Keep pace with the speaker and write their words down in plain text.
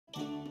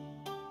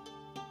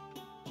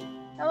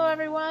Hello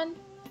everyone!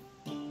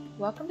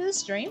 Welcome to the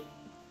stream.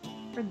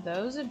 For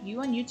those of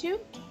you on YouTube,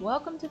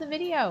 welcome to the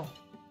video.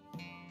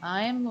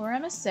 I am Laura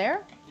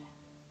Messer,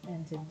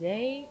 and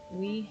today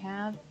we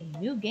have a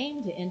new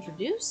game to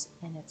introduce,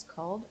 and it's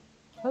called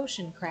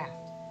Potion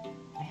Craft.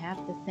 I have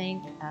to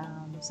thank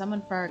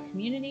someone for our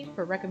community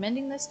for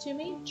recommending this to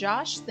me.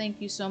 Josh,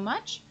 thank you so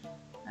much.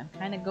 I'm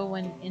kind of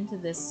going into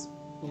this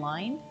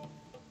blind.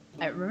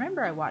 I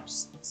remember I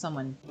watched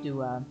someone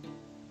do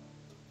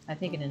I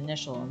think an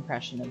initial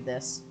impression of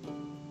this,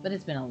 but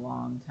it's been a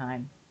long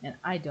time and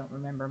I don't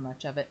remember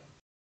much of it.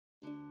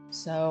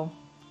 So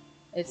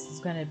it's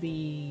going to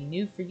be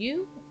new for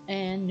you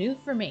and new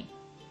for me.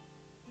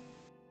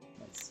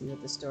 Let's see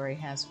what the story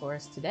has for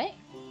us today.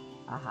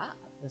 Aha,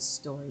 the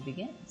story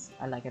begins.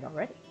 I like it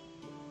already.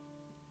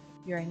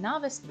 You're a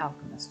novice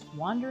alchemist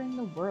wandering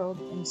the world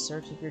in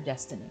search of your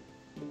destiny.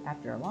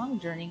 After a long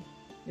journey,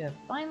 you have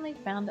finally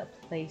found a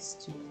place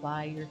to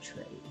ply your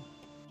trade.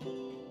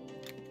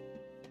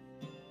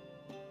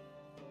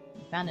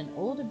 Found an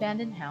old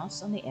abandoned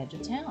house on the edge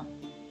of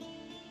town.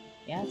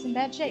 Yeah, it's in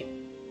bad shape.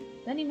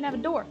 Doesn't even have a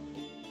door.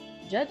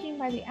 Judging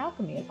by the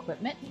alchemy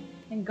equipment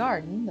and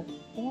garden, the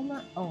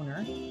former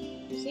owner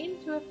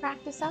seemed to have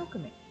practiced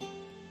alchemy.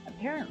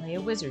 Apparently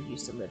a wizard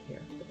used to live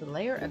here, but the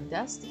layer of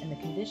dust and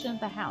the condition of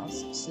the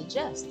house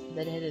suggest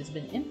that it has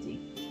been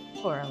empty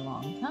for a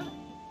long time.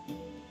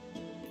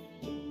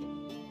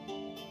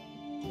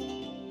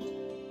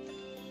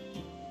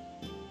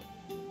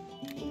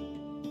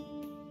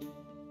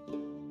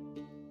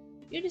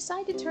 You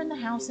decide to turn the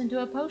house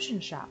into a potion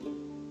shop.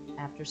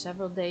 After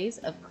several days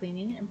of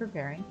cleaning and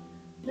preparing,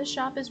 the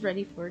shop is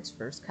ready for its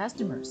first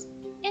customers.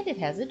 And it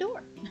has a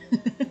door.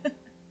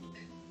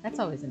 That's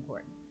always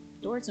important.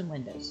 Doors and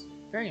windows.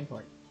 Very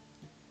important.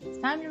 It's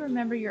time to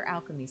remember your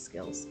alchemy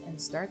skills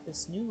and start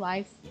this new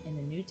life in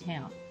a new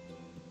town.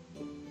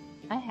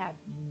 I have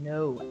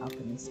no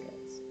alchemy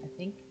skills. I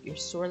think you're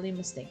sorely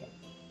mistaken.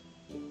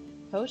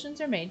 Potions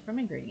are made from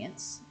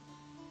ingredients.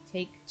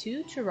 Take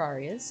 2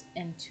 terrarias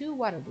and 2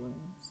 water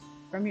balloons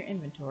from your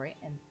inventory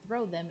and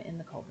throw them in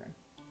the cauldron.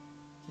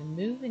 To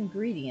move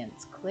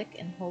ingredients, click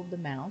and hold the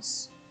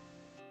mouse.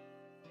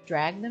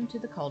 Drag them to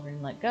the cauldron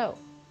and let go.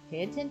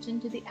 Pay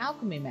attention to the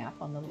alchemy map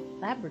on the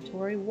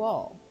laboratory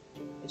wall.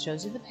 It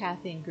shows you the path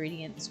the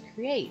ingredients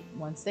create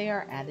once they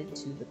are added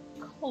to the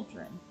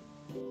cauldron.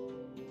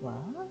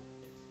 What?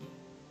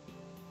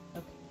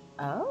 Okay.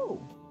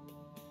 Oh.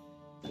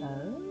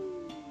 Oh.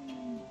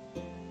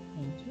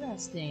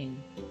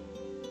 Interesting.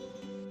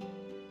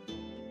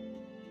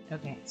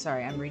 Okay,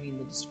 sorry, I'm reading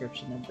the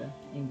description of the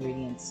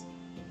ingredients.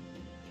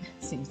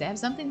 Seems to have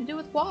something to do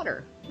with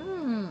water.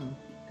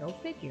 Go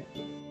figure.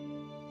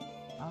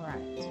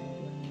 Alright, so we're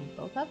going to need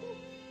both of them?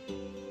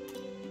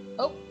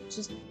 Oh,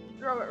 just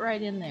throw it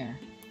right in there.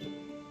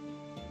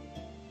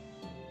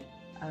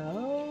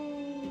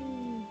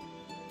 Oh.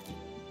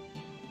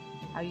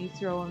 How you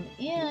throw them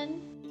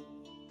in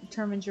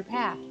determines your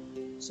path.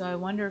 So I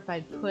wonder if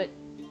I'd put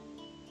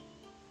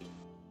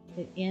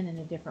it in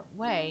a different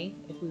way,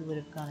 if we would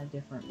have gone a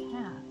different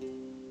path.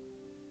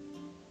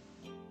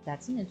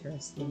 That's an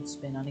interesting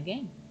spin on a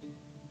game.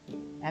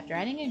 After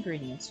adding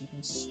ingredients, you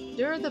can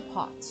stir the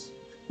pot.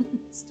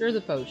 Stir the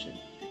potion.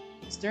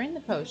 Stirring the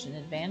potion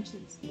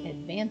advances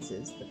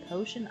the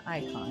potion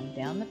icon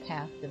down the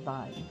path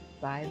divided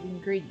by the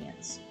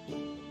ingredients.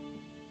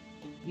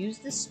 Use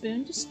the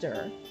spoon to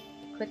stir.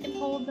 Click and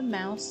hold the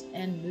mouse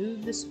and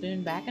move the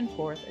spoon back and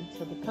forth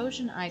until the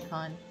potion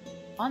icon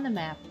on the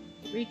map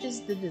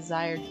reaches the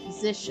desired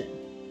position.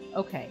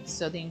 Okay,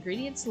 so the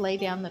ingredients lay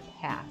down the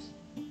path,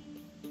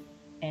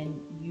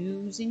 and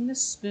using the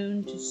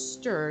spoon to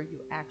stir,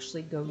 you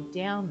actually go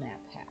down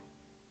that path.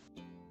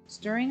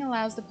 Stirring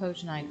allows the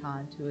potion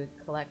icon to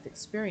collect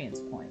experience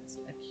points.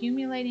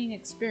 Accumulating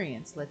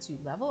experience lets you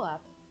level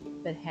up,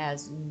 but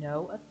has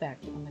no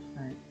effect on the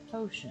current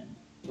potion.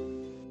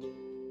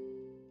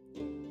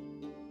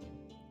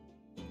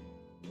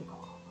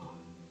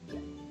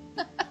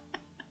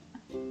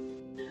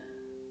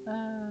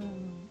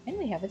 And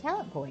we have a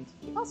talent point.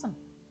 Awesome.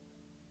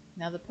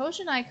 Now the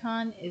potion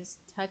icon is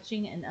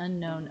touching an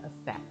unknown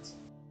effect.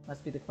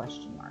 Must be the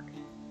question mark.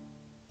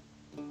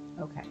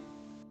 Okay.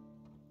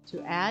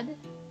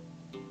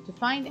 To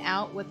find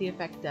out what the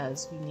effect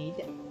does, you need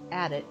to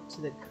add it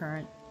to the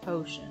current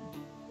potion.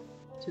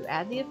 To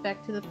add the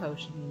effect to the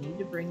potion, you need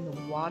to bring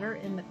the water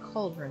in the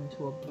cauldron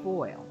to a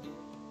boil.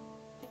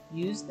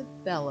 Use the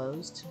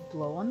bellows to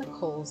blow on the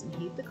coals and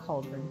heat the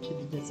cauldron to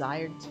the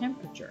desired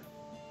temperature.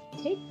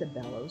 Take the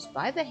bellows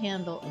by the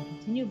handle and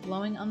continue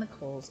blowing on the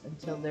coals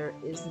until there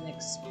is an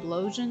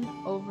explosion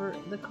over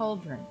the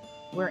cauldron.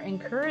 We're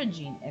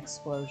encouraging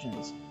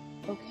explosions.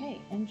 Okay,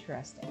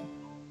 interesting.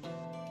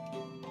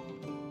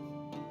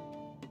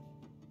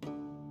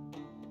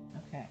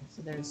 Okay,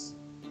 so there's...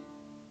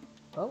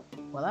 Oh,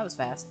 well that was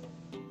fast.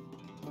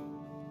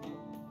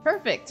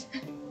 Perfect!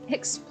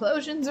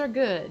 Explosions are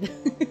good!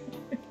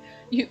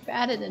 You've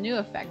added a new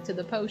effect to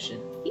the potion.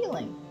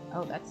 Healing!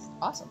 Oh, that's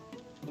awesome.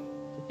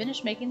 To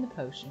finish making the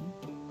potion,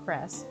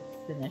 press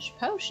Finish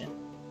Potion.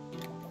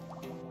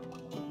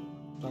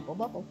 Bubble,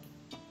 bubble.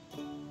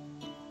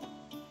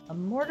 A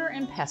mortar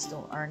and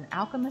pestle are an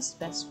alchemist's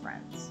best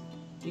friends.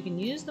 You can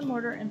use the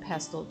mortar and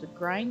pestle to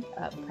grind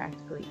up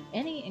practically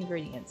any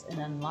ingredients and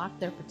unlock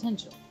their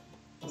potential.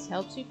 This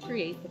helps you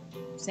create the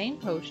same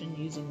potion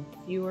using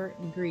fewer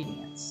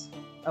ingredients.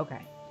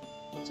 Okay,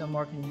 so a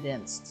more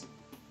condensed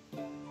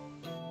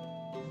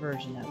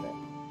version of it.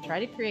 Try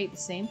to create the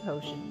same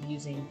potion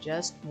using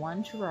just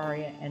 1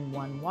 Terraria and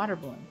 1 water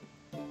balloon.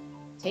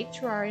 Take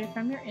Terraria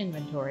from your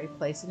inventory,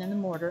 place it in the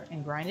mortar,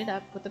 and grind it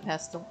up with the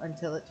pestle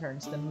until it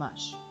turns to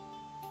mush.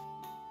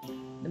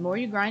 The more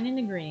you grind an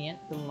ingredient,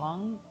 the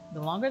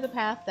longer the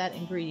path that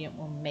ingredient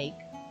will make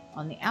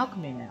on the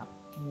alchemy map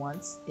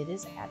once it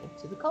is added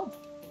to the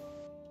cauldron.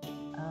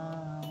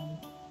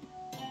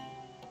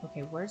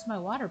 Okay, where's my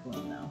water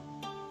balloon though?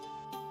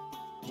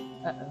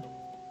 Uh-oh.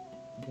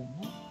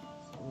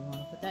 So we want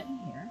to put that in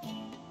here.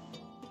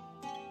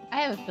 I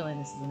have a feeling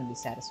this is going to be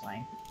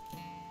satisfying.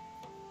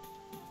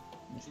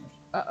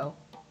 Uh-oh.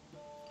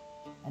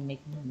 I'm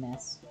making a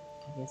mess.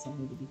 I guess I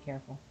need to be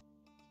careful.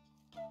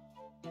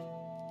 Can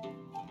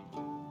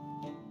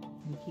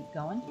you keep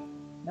going?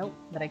 Nope,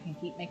 but I can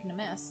keep making a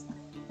mess.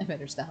 I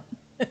better stop.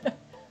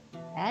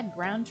 Add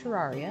ground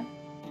Terraria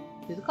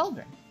to the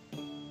cauldron.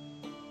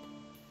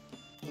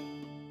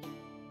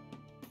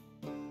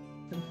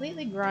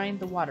 Completely grind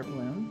the water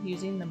balloon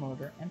using the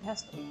mortar and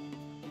pestle.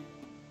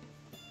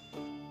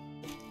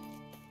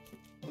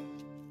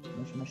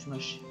 Mush, mush,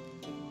 mush.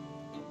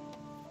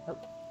 Oh.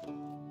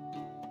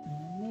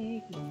 I'm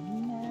making a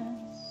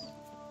mess.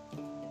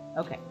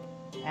 Okay.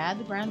 Add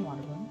the ground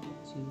water balloon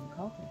to the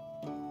cauldron.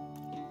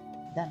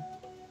 Done.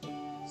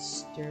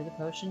 Stir the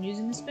potion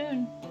using the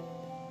spoon.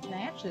 Can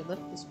I actually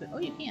lift the spoon? Oh,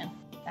 you can.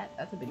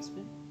 That's a big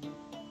spoon.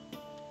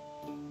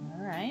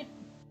 Alright.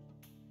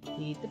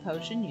 Heat the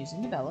potion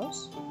using the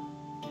bellows.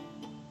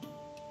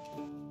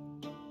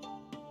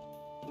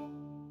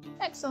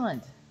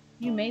 Excellent!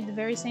 You made the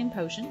very same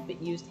potion,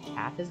 but used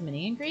half as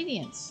many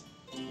ingredients.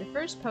 Your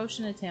first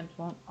potion attempt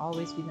won't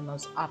always be the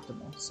most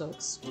optimal, so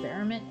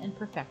experiment and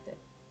perfect it.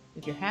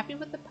 If you're happy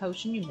with the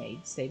potion you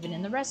made, save it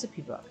in the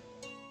recipe book.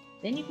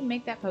 Then you can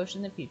make that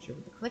potion in the future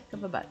with the click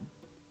of a button.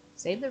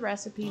 Save the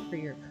recipe for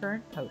your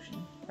current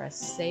potion. Press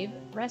Save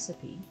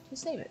Recipe to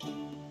save it.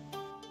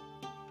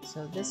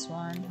 So this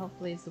one,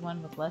 hopefully, is the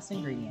one with less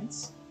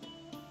ingredients.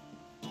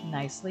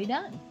 Nicely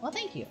done. Well,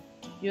 thank you.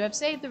 You have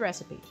saved the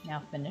recipe.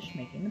 Now finish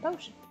making the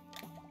potion.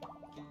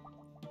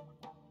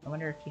 I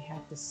wonder if you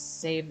have to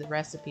save the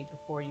recipe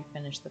before you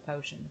finish the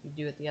potion. If you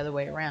do it the other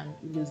way around,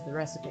 you lose the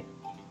recipe.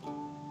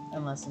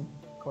 Unless, of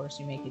course,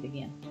 you make it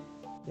again.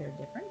 Is there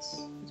a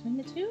difference between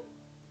the two?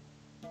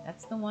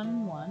 That's the 1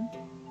 and 1.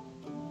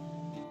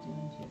 And 2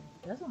 and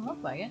 2. Doesn't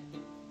look like it.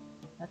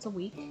 That's a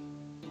weak.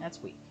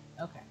 That's weak.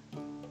 Okay.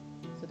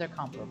 So they're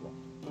comparable.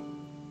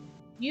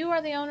 You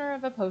are the owner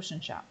of a potion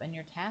shop, and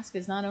your task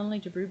is not only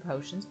to brew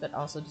potions, but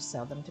also to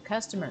sell them to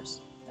customers.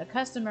 A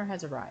customer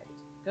has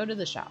arrived. Go to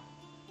the shop.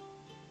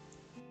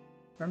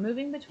 For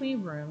moving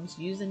between rooms,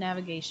 use the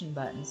navigation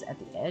buttons at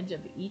the edge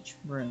of each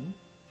room,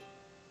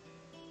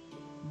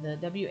 the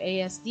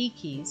WASD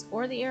keys,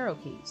 or the arrow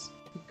keys.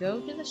 To go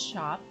to the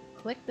shop,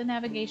 click the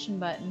navigation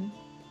button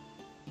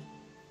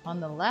on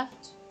the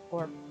left,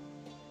 or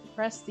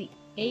press the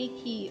A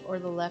key or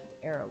the left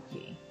arrow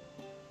key.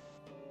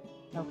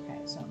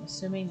 Okay, so I'm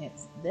assuming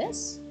it's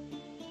this.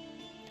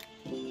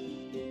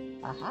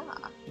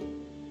 Aha!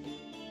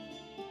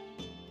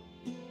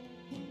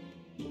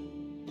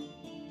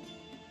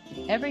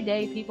 Every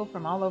day, people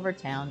from all over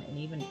town, and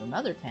even from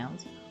other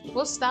towns,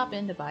 will stop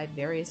in to buy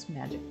various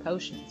magic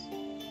potions.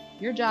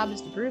 Your job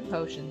is to brew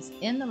potions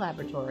in the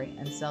laboratory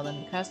and sell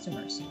them to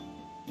customers.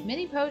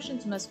 Many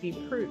potions must be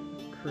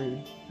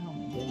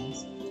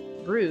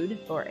brewed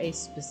for a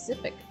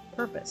specific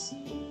purpose,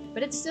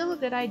 but it's still a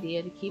good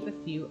idea to keep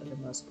a few of the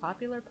most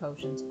popular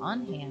potions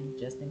on hand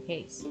just in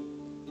case.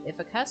 If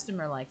a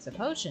customer likes a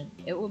potion,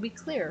 it will be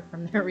clear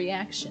from their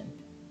reaction.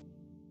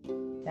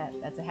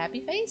 That's a happy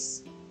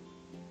face?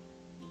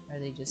 Or are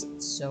they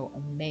just so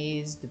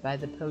amazed by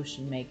the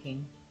potion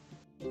making?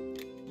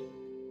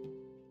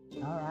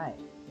 Alright.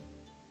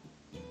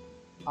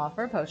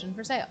 Offer a potion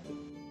for sale.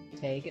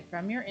 Take it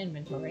from your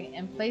inventory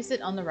and place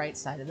it on the right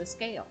side of the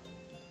scale.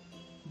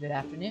 Good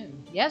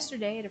afternoon.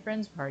 Yesterday at a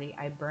friend's party,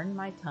 I burned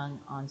my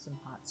tongue on some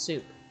hot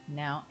soup.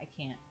 Now I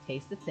can't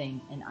taste a thing,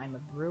 and I'm a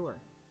brewer.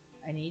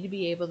 I need to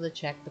be able to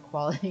check the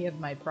quality of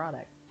my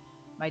product.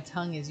 My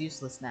tongue is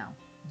useless now.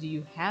 Do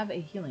you have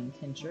a healing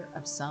tincture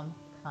of some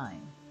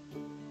kind?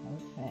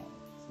 Okay,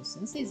 so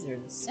since these are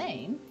the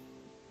same,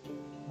 I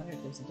wonder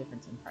if there's a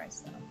difference in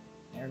price though.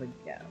 There we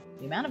go.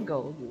 The amount of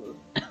gold you will...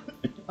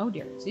 oh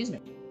dear, excuse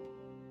me.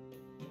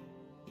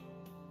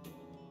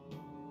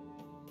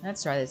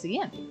 Let's try this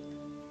again.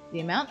 The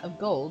amount of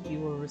gold you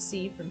will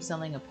receive from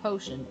selling a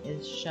potion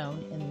is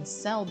shown in the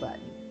sell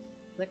button.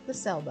 Click the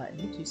sell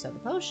button to sell the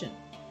potion.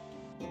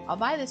 I'll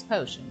buy this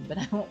potion, but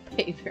I won't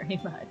pay very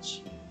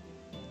much.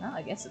 Well,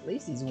 I guess at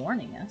least he's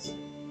warning us.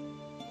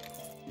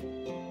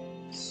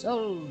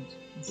 Sold.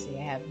 Let's see,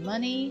 I have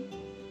money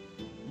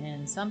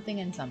and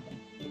something and something.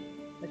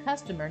 The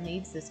customer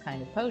needs this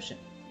kind of potion.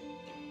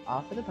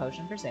 Offer the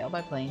potion for sale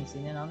by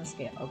placing it on the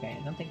scale. Okay,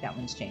 I don't think that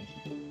one's changed.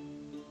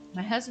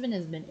 My husband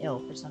has been ill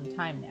for some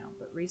time now,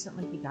 but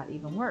recently he got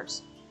even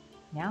worse.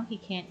 Now he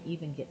can't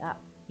even get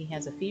up. He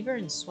has a fever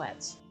and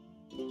sweats.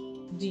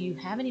 Do you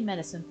have any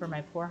medicine for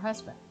my poor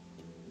husband?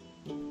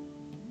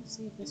 Let's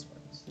see if this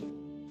works.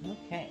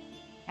 Okay.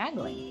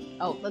 Haggling.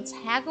 Oh, let's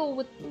haggle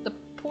with the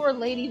poor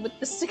lady with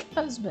the sick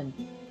husband.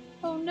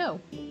 Oh no.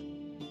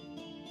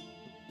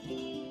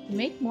 To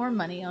make more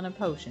money on a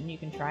potion, you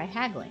can try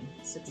haggling.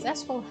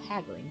 Successful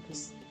haggling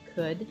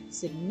could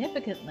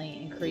significantly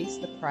increase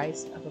the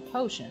price of a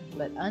potion,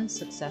 but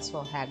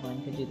unsuccessful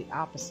haggling could do the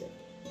opposite,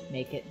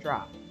 make it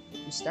drop.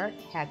 To start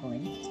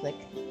haggling, click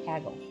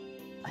haggle.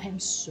 I am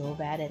so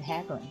bad at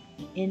haggling.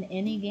 In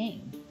any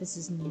game, this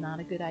is not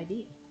a good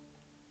idea.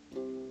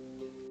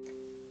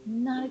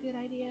 Not a good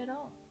idea at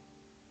all.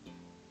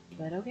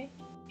 But okay,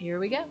 here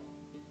we go.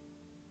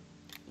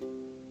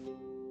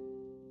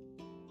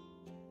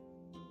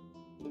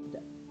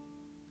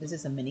 Is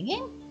this a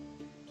minigame?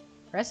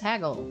 Press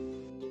haggle.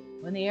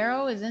 When the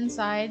arrow is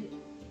inside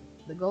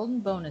the golden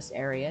bonus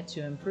area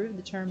to improve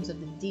the terms of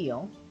the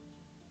deal,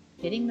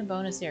 hitting the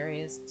bonus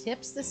areas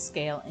tips the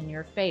scale in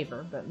your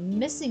favor, but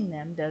missing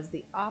them does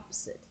the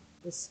opposite.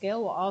 The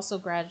scale will also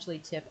gradually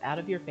tip out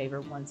of your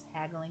favor once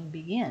haggling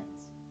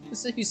begins.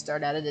 So you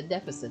start out at a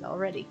deficit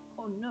already.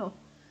 Oh no.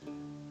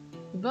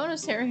 The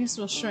bonus areas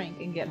will shrink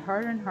and get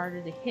harder and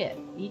harder to hit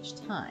each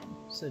time,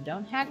 so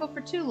don't haggle for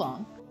too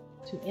long.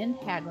 To end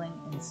haggling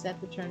and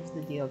set the terms of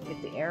the deal,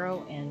 get the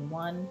arrow in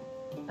one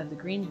of the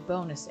green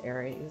bonus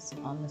areas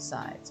on the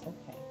sides.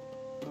 Okay.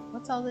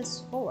 What's all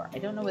this for? I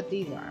don't know what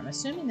these are. I'm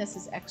assuming this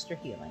is extra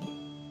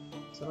healing.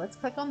 So let's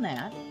click on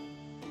that.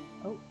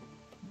 Oh.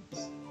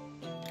 Oops.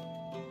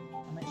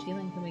 How much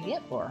healing can we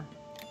get for?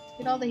 Let's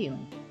get all the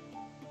healing.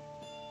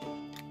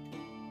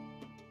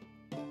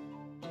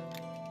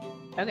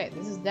 Okay,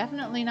 this is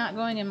definitely not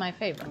going in my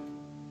favor.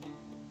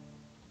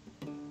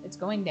 It's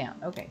going down.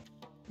 Okay,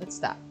 let's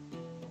stop.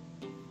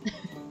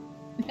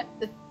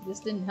 This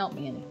didn't help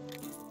me any.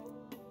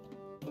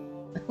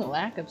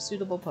 Lack of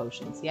suitable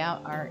potions. Yeah,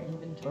 our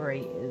inventory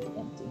is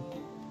empty.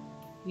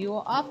 You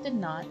will often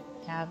not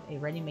have a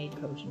ready-made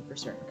potion for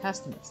certain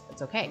customers.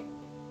 That's okay.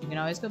 You can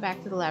always go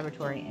back to the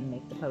laboratory and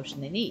make the potion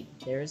they need.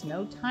 There is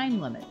no time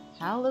limit.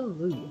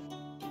 Hallelujah.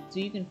 So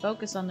you can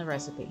focus on the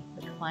recipe.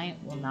 The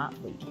client will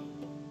not leave.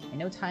 I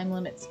know time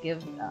limits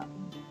give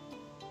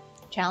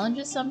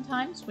challenges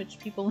sometimes, which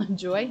people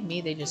enjoy.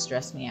 Me, they just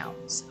stress me out.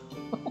 So.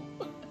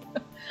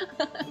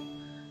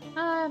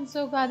 I'm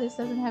so glad this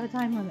doesn't have a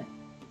time limit.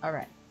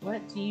 Alright,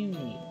 what do you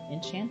need?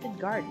 Enchanted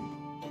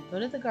Garden. Go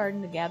to the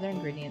garden to gather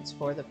ingredients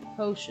for the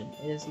potion.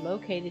 It is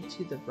located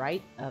to the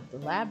right of the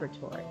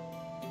laboratory.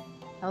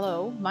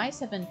 Hello, mice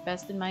have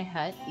infested my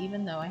hut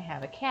even though I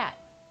have a cat.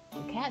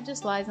 The cat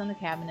just lies on the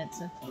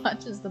cabinets and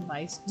watches the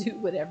mice do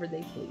whatever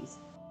they please.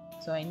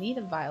 So I need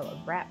a vial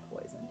of rat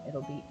poison.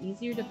 It'll be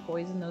easier to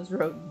poison those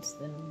rodents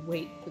than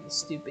wait for the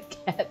stupid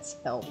cat's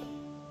help.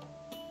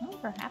 Well,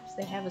 perhaps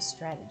they have a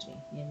strategy.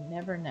 You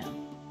never know.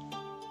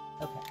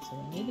 Okay, so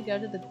we need to go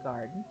to the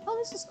garden. Oh,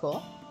 this is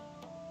cool.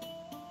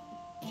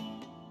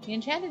 The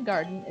Enchanted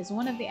Garden is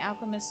one of the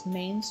alchemist's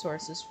main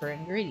sources for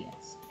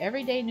ingredients.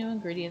 Every day new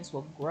ingredients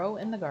will grow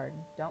in the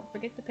garden. Don't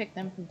forget to pick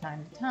them from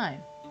time to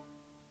time.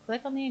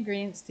 Click on the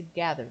ingredients to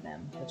gather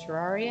them. A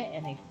terraria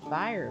and a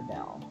fire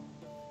bell.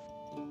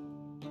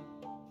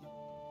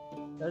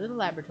 Go to the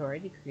laboratory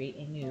to create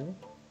a new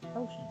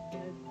potion.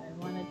 I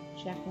want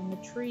to check in the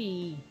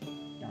tree.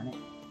 Darn it.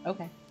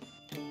 Okay.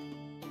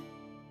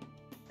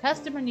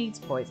 Customer needs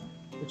poison,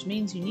 which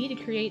means you need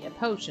to create a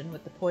potion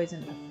with the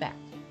poison effect.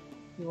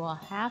 You will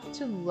have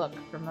to look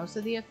for most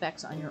of the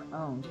effects on your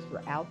own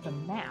throughout the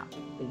map,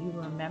 but you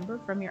remember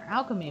from your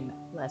alchemy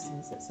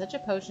lessons that such a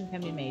potion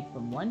can be made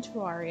from one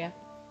terraria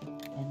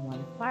and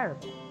one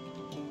fireball.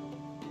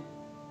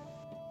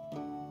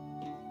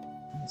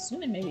 I'm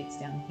assuming maybe it's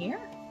down here?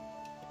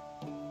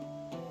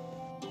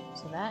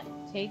 So that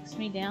takes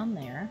me down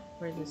there.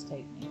 Where does this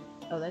take me?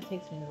 Oh, that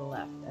takes me to the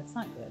left. That's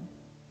not good.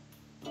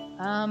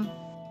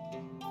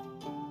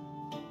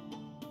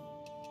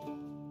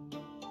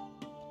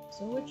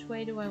 So which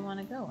way do I want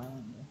to go, I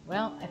wonder?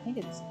 Well, I think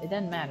it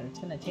doesn't matter. It's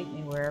going to take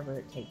me wherever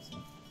it takes me.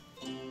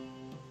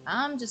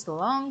 I'm just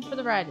along for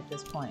the ride at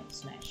this point.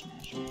 Smash,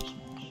 smash, smash,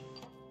 smash.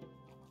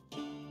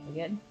 We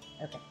good?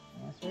 Okay.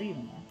 That's where you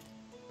went.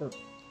 Boom.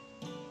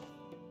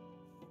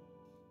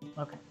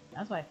 Okay.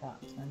 That's what I thought.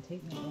 It's going to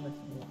take me over to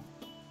the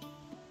left.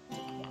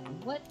 Okay.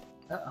 What?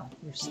 Uh-oh.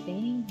 You're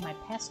staining my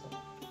pestle.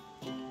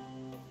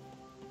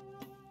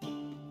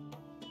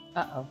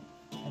 Uh-oh.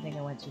 I think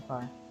I went too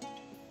far.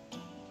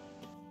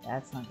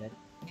 That's not good.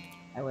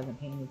 I wasn't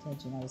paying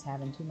attention. I was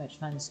having too much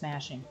fun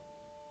smashing.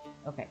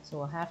 Okay, so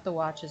we'll have to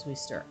watch as we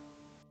stir.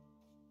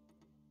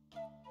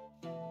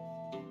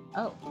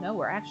 Oh, no,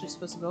 we're actually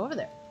supposed to go over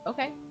there.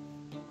 Okay.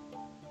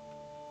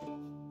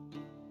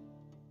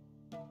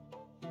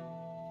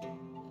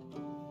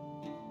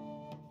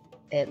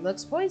 It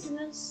looks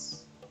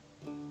poisonous.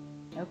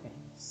 Okay,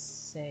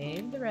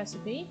 Save the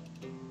recipe.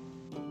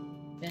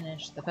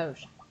 Finish the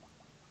potion.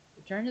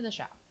 Return to the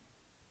shop.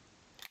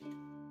 There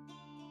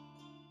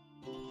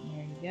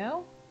you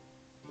go.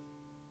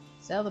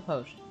 Sell the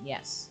potion.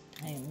 Yes,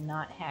 I am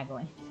not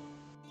haggling.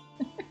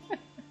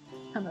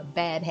 I'm a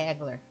bad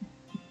haggler.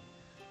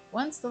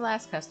 Once the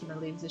last customer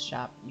leaves the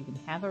shop, you can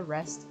have a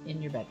rest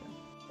in your bedroom.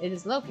 It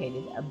is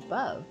located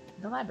above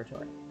the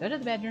laboratory. Go to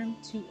the bedroom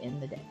to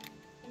end the day.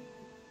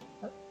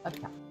 Oh, up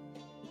top.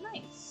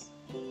 Nice.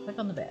 Click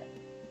on the bed.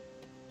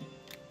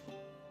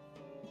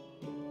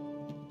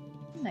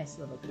 Nice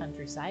little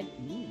countryside.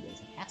 Ooh, there's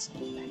a castle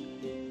in the back.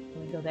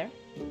 Can we go there?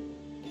 I'm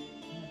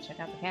gonna check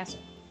out the castle.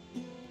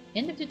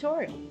 End of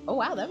tutorial. Oh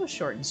wow, that was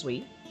short and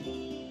sweet.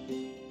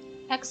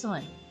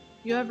 Excellent.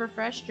 You have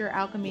refreshed your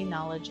alchemy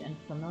knowledge and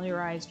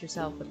familiarized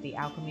yourself with the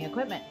alchemy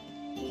equipment.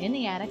 In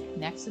the attic,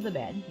 next to the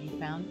bed, you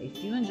found a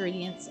few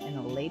ingredients and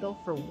a ladle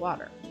for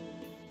water.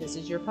 This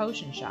is your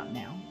potion shop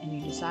now, and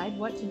you decide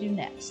what to do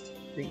next.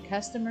 Greet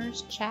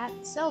customers, chat,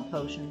 sell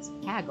potions,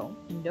 haggle,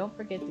 and don't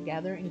forget to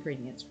gather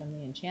ingredients from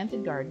the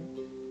enchanted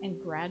garden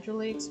and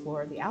gradually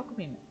explore the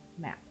alchemy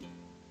map.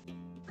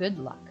 Good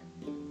luck.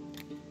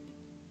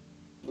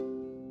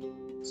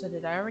 So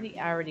did I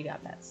already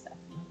got that stuff.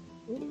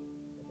 Ooh,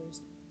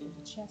 there's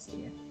a chest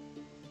here.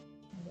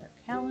 There's our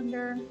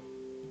calendar.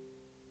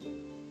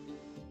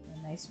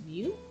 A nice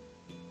view.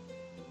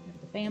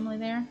 Got the family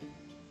there.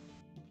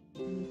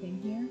 Anything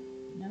here?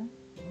 No?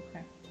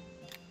 Okay.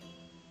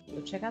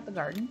 Go check out the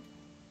garden.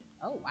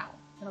 Oh wow.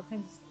 Got all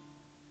kinds of stuff.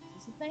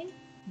 Is this a thing?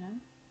 No?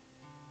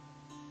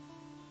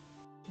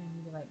 Do you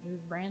need to like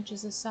move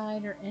branches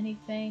aside or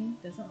anything?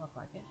 Doesn't look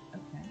like it.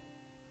 Okay.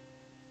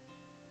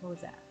 What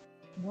was that?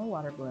 More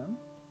water bloom.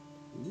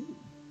 Ooh.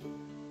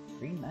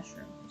 Green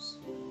mushrooms.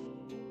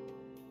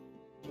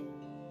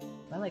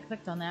 Well, I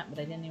clicked on that, but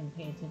I didn't even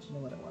pay attention to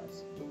what it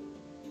was.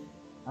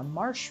 A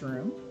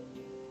mushroom.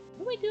 What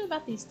do we do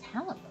about these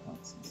talent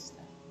points and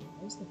stuff?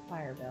 There's the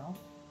fire bell.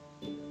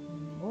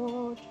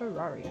 More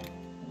terraria.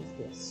 What is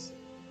this?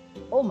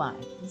 Oh my!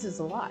 This is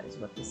a lot, is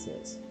what this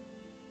is.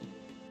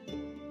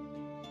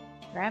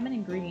 Grab an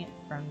ingredient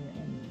from your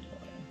inventory.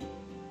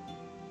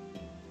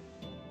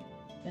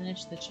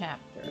 Finish the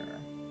chapter.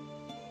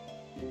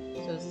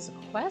 So is this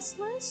a quest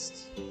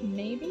list?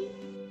 Maybe?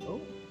 Oh,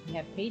 we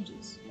have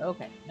pages.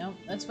 Okay, no,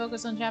 let's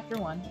focus on chapter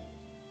 1.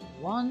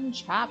 One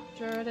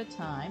chapter at a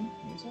time.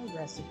 Here's our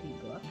recipe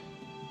book.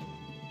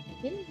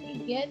 Didn't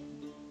we get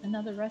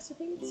another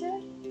recipe, it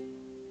said?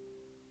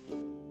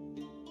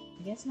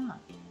 I guess not.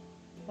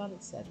 I thought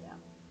it said that.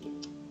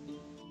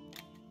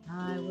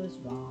 I was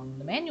wrong.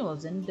 The manual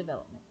is in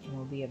development and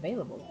will be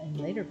available in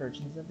later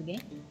versions of the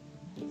game.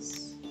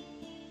 Nice.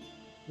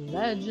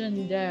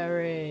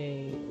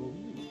 Legendary. Ooh.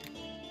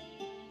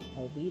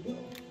 Albedo.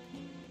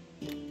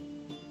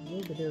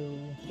 Albedo.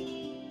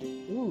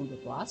 Ooh, the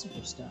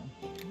Philosopher's Stone.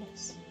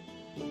 Nice.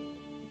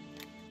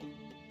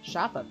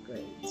 Shop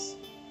upgrades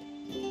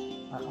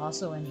are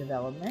also in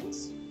development,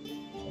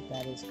 if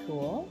that is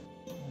cool.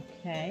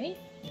 Okay.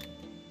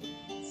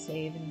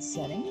 Save in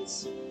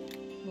settings.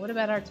 What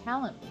about our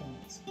talent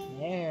points?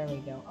 There we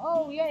go.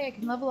 Oh, yay, I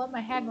can level up my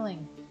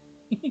haggling.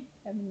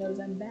 Heaven knows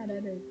I'm bad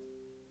at it.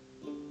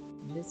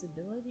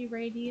 Visibility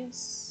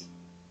radius.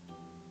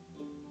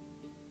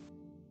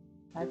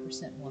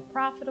 5% more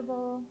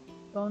profitable.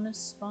 Bonus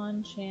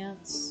spawn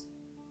chance.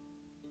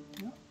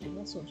 Well, I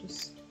guess we'll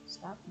just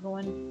stop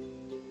going.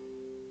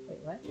 Wait,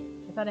 what?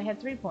 I thought I had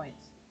 3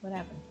 points. What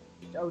happened?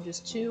 Oh,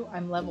 just 2?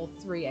 I'm level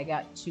 3. I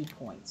got 2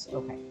 points.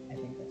 Okay, I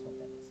think that's what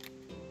that is.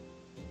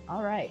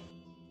 Alright.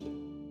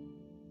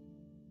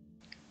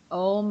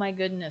 Oh my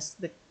goodness,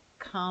 the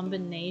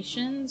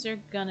combinations are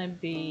gonna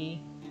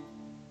be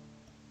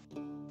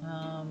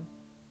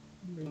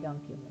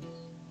redunculous.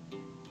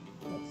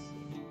 Let's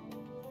see.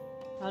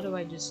 How do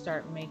I just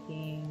start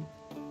making...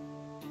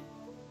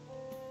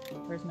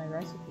 Where's my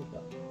recipe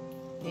book?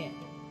 Yeah.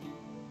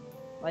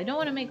 Well, I don't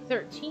want to make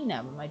 13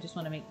 of them, I just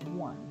want to make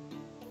 1.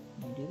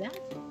 Can I do that?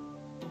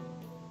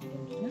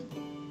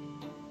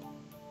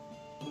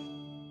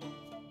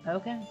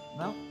 Okay,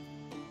 well.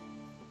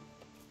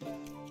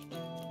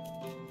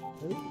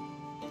 Ooh,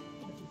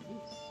 what is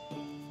this?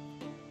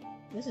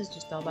 This is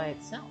just all by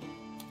itself.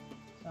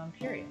 So I'm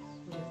curious.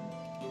 What is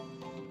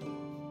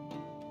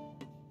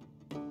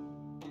this?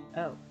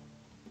 Oh.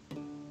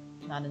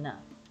 Not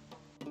enough.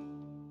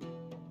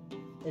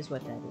 Is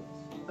what that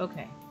is.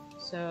 Okay.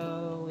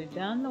 So we've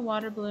done the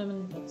water bloom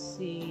and let's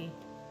see.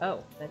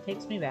 Oh, that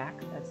takes me back.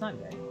 That's not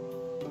good.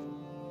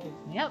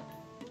 Takes me up.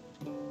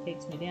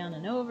 Takes me down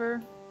and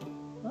over.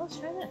 Well, let's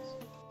try this.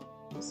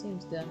 This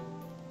seems to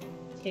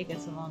take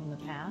us along the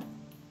path.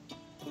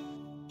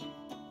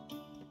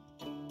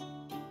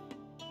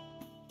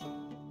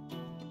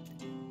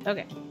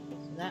 Okay,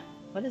 so that,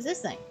 what is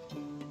this thing?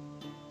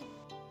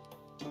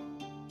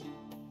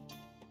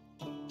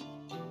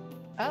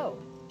 Oh,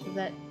 does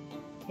that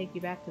take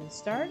you back to the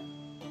start?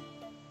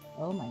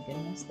 Oh my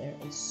goodness, there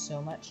is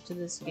so much to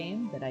this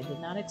game that I did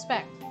not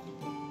expect.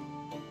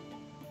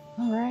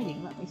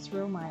 Alrighty, let me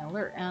throw my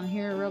alert on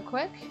here real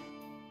quick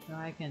so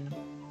I can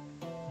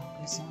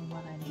focus on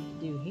what I need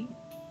to do here.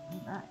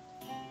 Alright.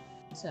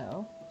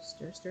 So,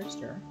 stir, stir,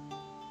 stir.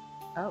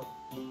 Oh.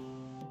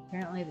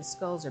 Apparently the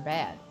skulls are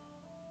bad.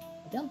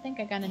 I don't think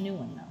I got a new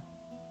one,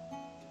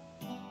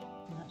 though.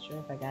 I'm not sure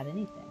if I got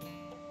anything.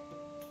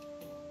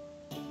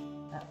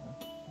 Uh-oh.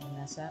 Did I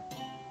mess up? I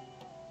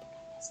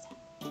messed up.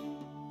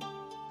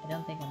 I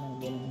don't think I'm going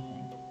to get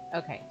anything.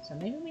 Okay, so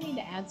maybe we need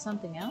to add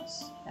something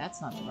else?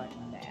 That's not the right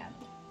one to add.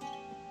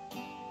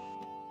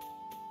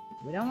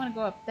 We don't want to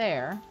go up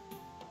there.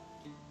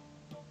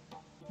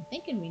 I'm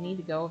thinking we need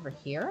to go over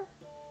here.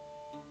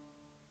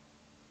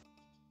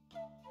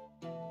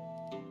 So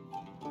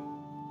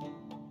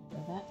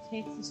that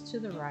takes us to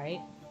the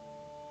right.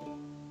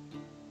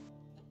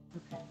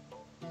 Okay,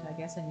 so I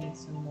guess I need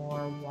some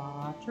more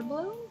water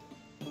bloom?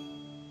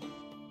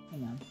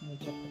 Hang on, let me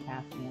check the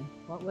path again.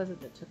 What was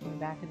it that took me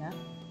back and up?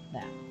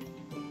 That.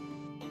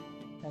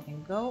 So I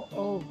can go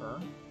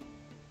over.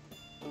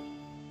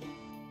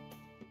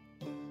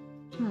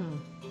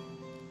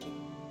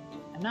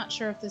 I'm not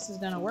sure if this is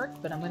going to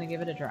work, but I'm going to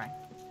give it a try.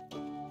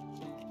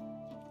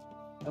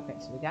 Okay,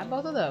 so we got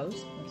both of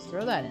those. Let's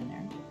throw that in there.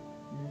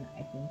 And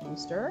I think we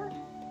stir.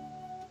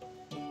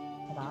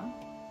 Ta-da.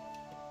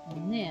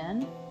 And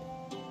then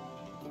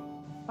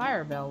the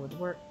fire bell would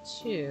work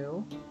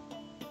too.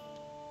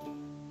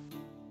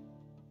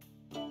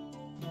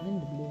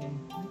 Wind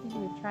bloom. I don't think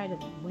we've tried a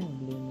wind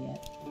bloom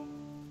yet.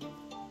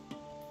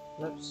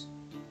 Whoops.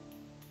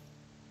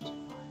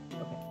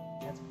 Okay,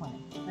 that's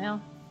plenty.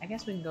 Well, I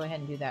guess we can go ahead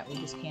and do that. We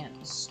just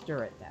can't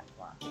stir it that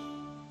far.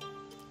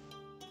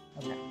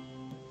 Okay,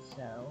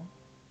 so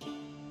to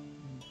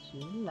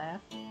the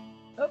left.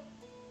 Oh,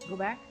 go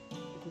back.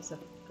 Get this up.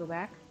 Go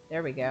back.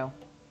 There we go.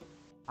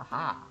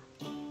 Aha.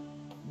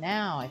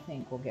 Now I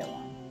think we'll get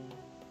one.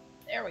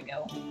 There we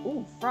go.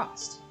 Ooh,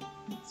 frost.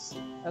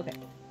 Okay.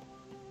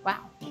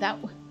 Wow, that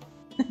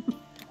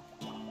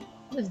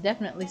was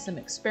definitely some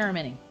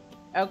experimenting.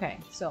 Okay,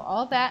 so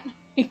all that,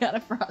 we got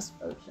a frost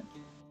potion.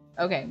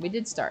 Okay, we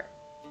did start.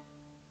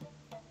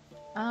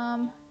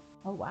 Oh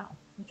wow,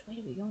 which way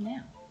do we go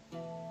now?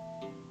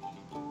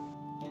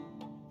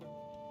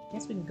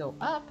 Guess we can go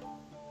up.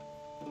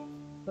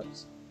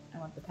 Oops, I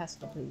want the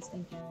pestle, please,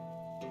 thank you.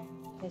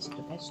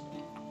 Pestle, pestle.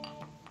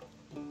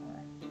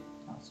 Alright,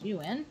 toss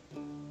you in.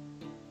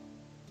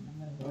 I'm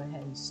gonna go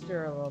ahead and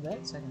stir a little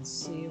bit so I can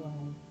see where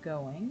I'm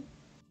going.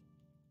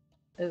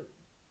 Oh,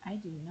 I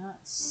do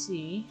not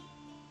see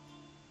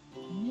a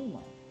new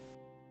one.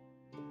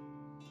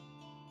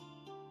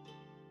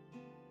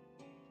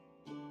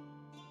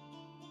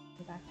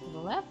 Go back to the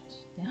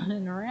left, down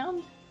and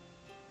around.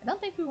 I don't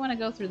think we want to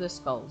go through the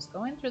skulls.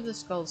 Going through the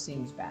skulls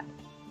seems bad.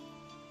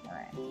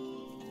 Alright.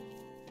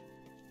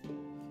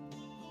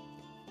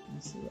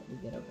 Let's see what we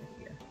get over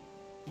here.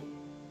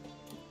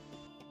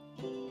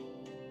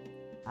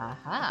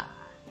 Aha!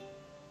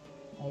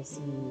 I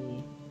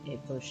see a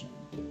potion.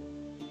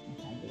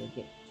 How do I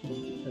get to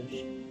the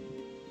potion?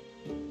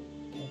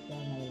 Can I throw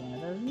another one of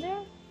those in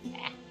there?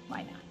 Ah,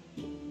 why not?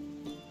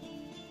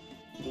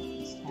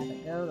 Just have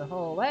it go the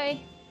whole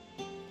way.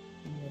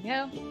 There we go.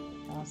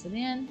 Toss it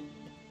in.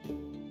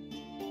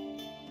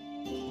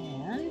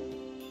 And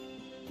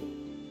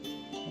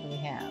what do we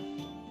have?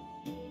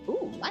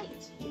 Ooh,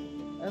 light!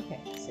 Okay,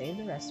 save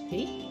the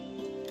recipe.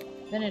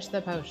 Finish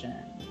the potion.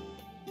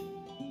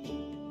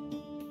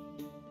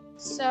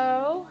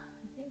 So,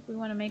 I think we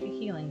want to make a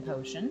healing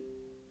potion.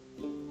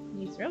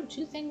 Can you throw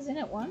two things in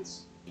at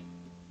once?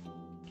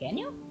 Can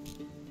you?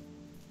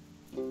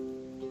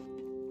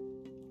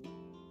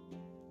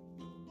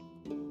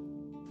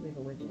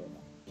 Wiggle, wiggle,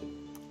 wiggle.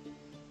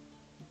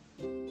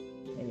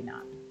 Maybe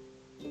not.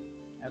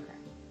 Okay.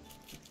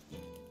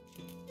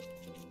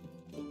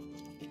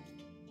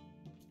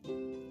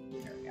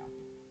 There we go.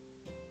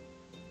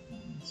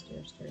 And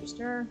stir, stir,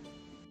 stir.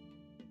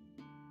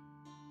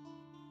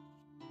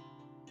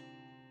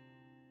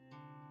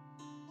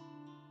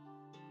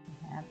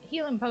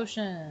 Healing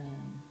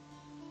potion,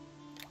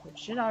 which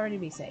should already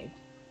be saved.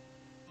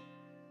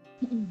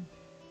 I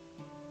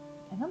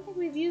don't think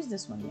we've used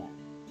this one yet.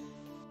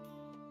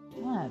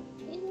 I have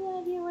any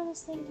idea where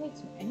this thing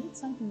takes me. I need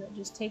something that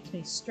just takes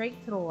me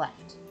straight to the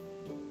left.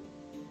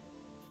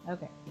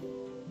 Okay,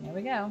 there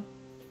we go.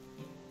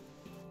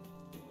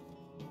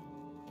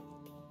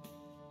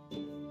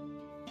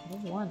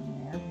 There's one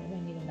there. Maybe I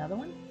need another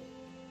one?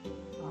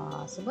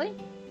 Possibly.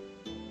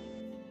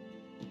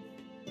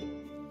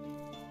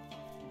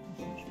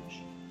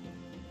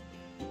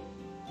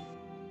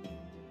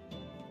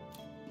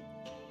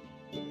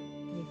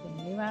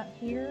 Out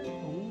here?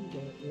 Oh,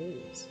 there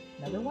is.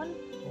 Another one?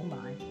 Oh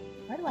my.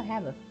 Why do I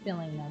have a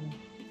feeling I'm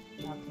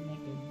about to make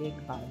a big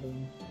bada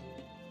boom?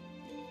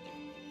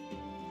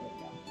 There we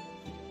go.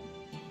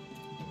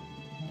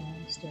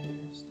 And stir,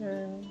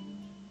 stir,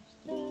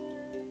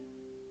 stir.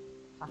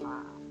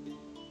 Haha.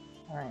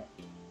 Alright.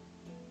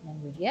 And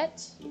we get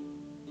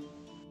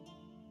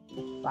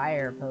the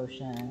fire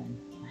potion.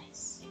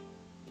 Nice.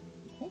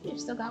 I think we've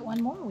still got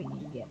one more we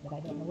need to get, but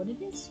I don't know what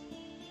it is.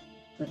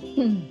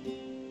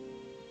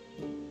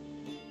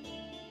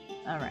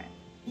 Alright.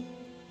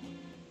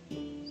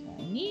 So I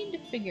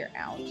figure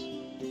out.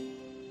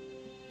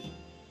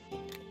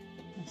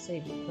 I'll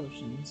save the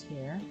potions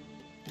here.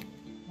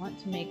 I want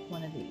to make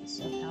one of these.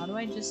 So how do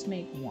I just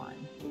make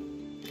one?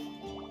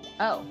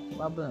 Oh,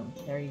 well, boom.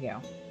 There you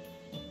go.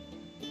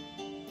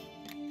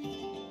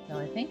 So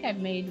I think I've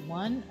made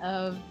one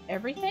of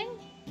everything.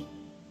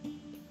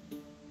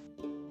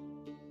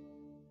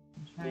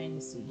 I'm trying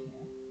to see here.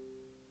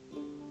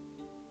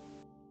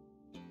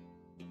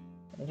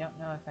 I don't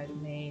know if I've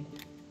made...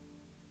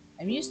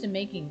 I'm used to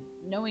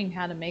knowing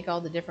how to make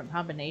all the different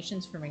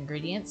combinations from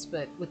ingredients,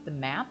 but with the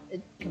map,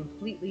 it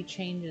completely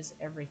changes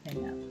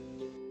everything up.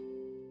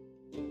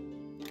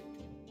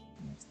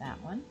 There's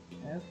that one.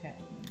 Okay,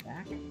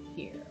 back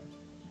here.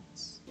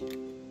 Nice.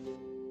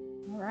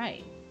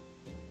 Alright.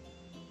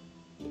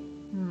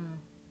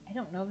 I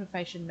don't know if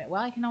I should make...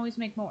 Well, I can always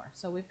make more.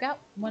 So we've got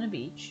one of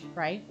each,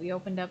 right? We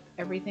opened up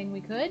everything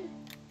we could.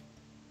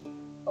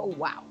 Oh,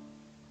 wow.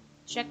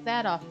 Check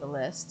that off the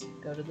list.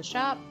 Go to the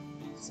shop.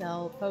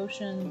 Sell a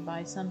potion.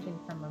 Buy something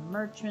from a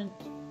merchant.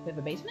 We have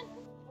a basement?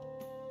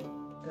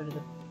 Go to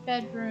the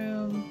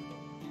bedroom.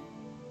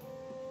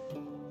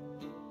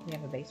 We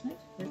have a basement?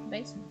 Where's the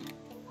basement?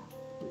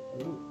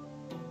 Ooh.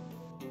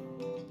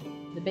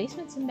 The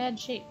basement's in bad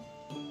shape.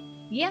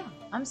 Yeah,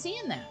 I'm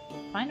seeing that.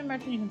 Find a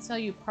merchant who can sell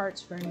you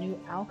parts for a new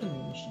alchemy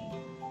machine.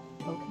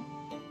 Okay.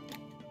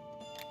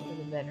 Go to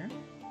the bedroom.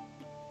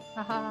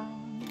 Haha.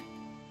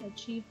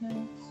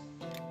 Achievements.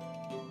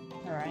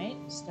 Alright,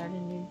 start a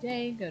new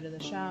day, go to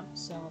the shop,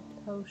 sell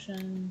a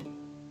potion.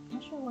 I'm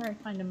not sure where I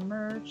find a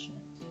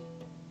merchant.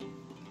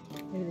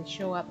 Maybe they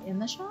show up in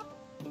the shop?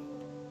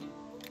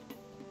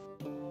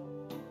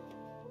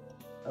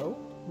 Oh,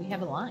 we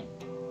have a line.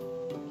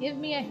 Give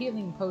me a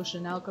healing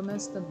potion,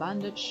 alchemist. The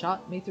bandit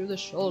shot me through the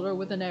shoulder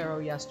with an arrow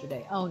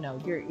yesterday. Oh no,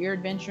 your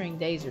adventuring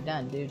days are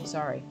done, dude.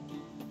 Sorry.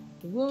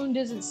 The wound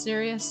isn't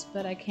serious,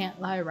 but I can't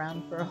lie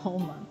around for a whole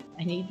month.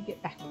 I need to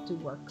get back to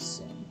work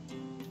soon.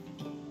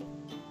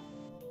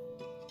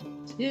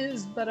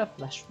 'Tis but a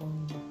flesh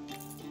wound. There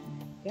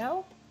we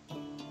go.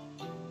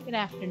 Good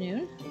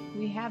afternoon.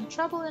 We have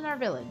trouble in our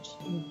village.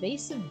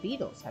 Invasive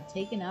beetles have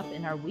taken up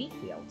in our wheat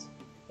fields.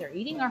 They're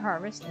eating our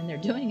harvest, and they're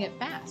doing it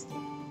fast.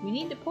 We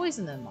need to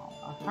poison them all.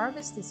 Our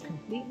harvest is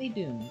completely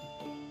doomed.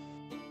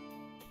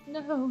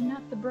 No,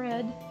 not the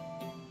bread.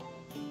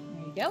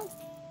 There you go.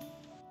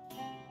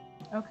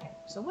 Okay,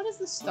 so what is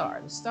the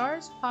star? The star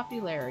is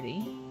popularity.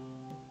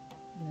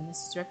 And then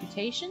this is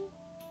reputation?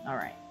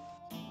 Alright.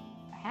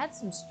 I had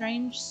some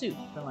strange soup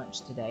for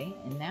lunch today,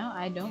 and now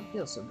I don't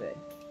feel so good.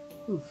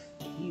 Oof.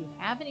 Do you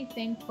have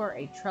anything for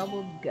a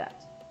troubled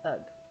gut?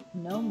 Ugh.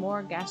 No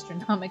more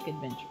gastronomic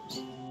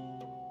adventures.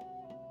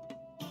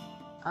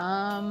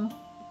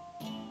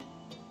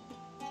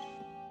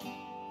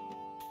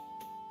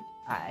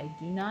 I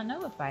do not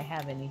know if I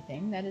have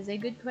anything. That is a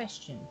good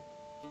question.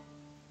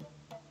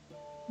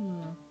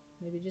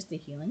 Maybe just a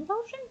healing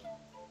potion?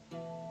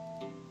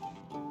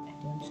 I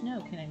don't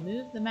know. Can I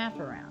move the map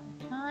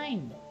around?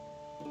 Kind of.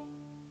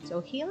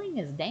 So healing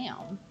is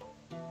down.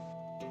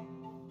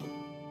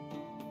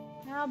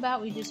 How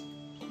about we just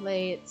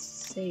play it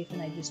safe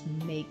and I just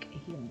make a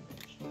healing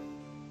potion?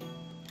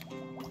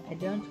 I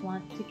don't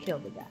want to kill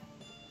the guy.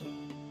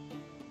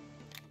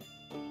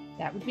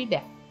 That would be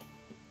bad.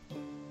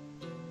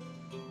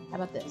 How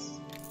about this?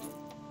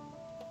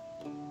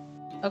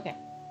 Okay,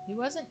 he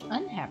wasn't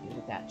unhappy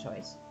with that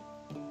choice.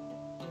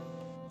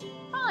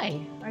 Hi,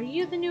 are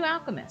you the new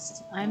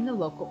alchemist? I'm the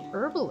local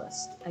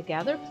herbalist. I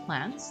gather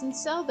plants and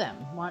sell them.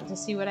 Want to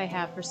see what I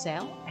have for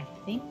sale? I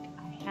think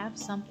I have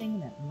something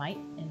that might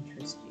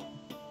interest you.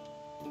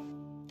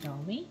 Show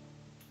me?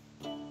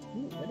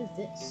 Ooh, what is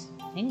this?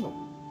 Tingle.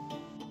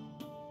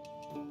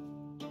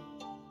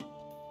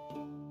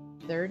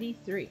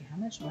 33. How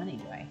much money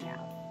do I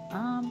have?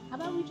 How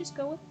about we just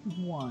go with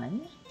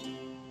 1?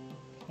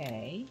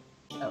 Okay.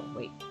 Oh,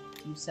 wait.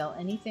 Do you sell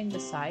anything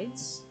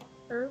besides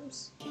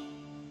herbs?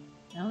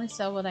 I only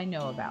sell what I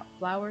know about.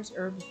 Flowers,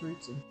 herbs,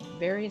 roots, and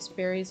various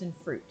berries and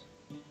fruit.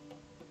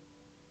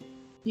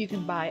 You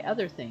can buy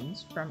other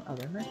things from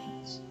other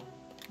merchants.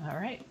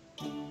 Alright.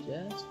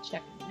 Just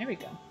check. There we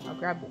go. I'll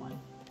grab 1.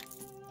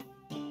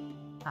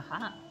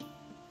 Haha.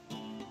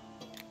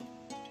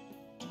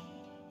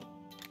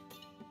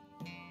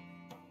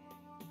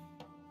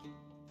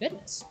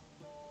 Goodness.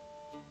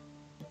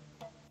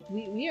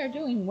 We are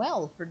doing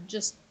well for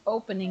just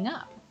opening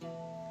up.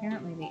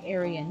 Apparently the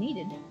area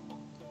needed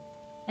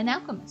an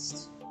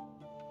alchemist.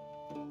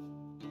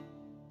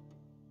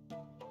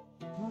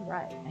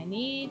 Alright, I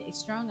need a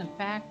strong and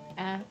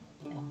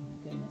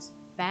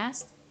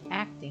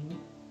fast-acting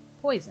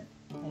poison.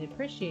 I'd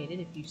appreciate it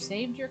if you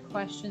saved your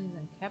questions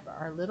and kept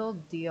our little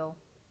deal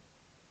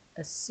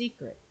a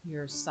secret.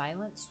 Your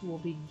silence will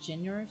be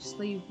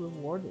generously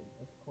rewarded,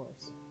 of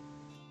course.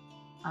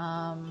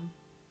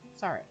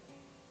 Sorry.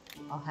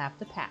 I'll have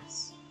to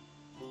pass.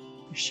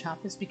 Your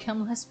shop has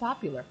become less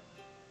popular.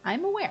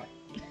 I'm aware.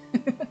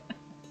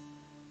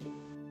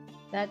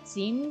 That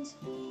seemed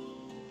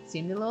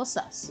a little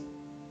sus.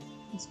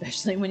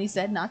 Especially when he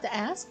said not to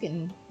ask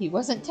and he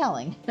wasn't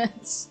telling.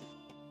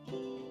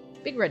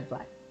 Big red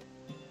flag.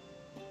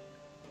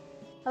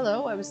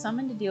 Hello, I was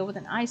summoned to deal with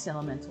an ice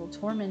elemental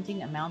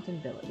tormenting a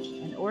mountain village.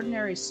 An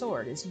ordinary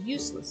sword is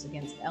useless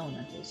against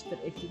elementals, but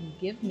if you can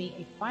give me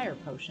a fire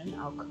potion,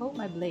 I'll coat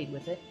my blade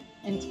with it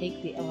and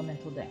take the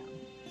elemental down.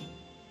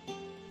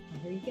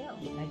 And here you go.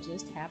 I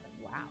just happened.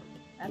 Wow,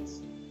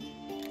 that's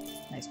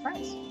a nice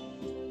price.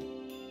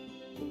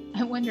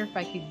 I wonder if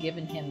I could have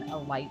given him a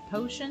light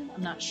potion.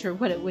 I'm not sure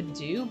what it would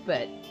do,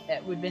 but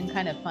it would have been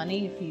kind of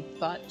funny if he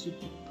thought to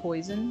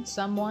poison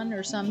someone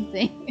or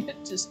something. It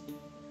just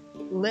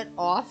lit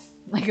off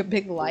like a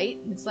big light.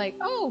 It's like,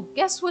 oh,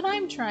 guess what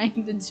I'm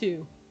trying to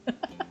do?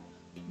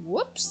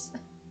 Whoops.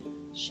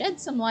 Shed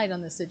some light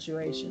on the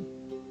situation.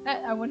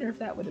 I wonder if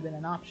that would have been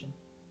an option.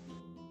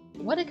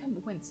 What a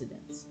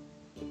coincidence.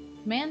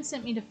 Command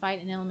sent me to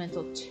fight an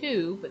elemental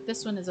too, but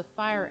this one is a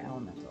fire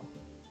elemental.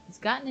 He's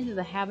gotten into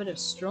the habit of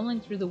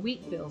strolling through the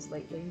wheat fields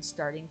lately and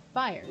starting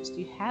fires. Do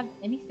you have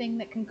anything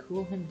that can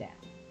cool him down?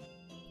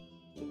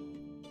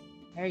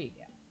 There you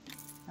go.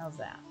 How's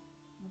that?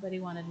 Nobody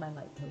wanted my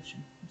light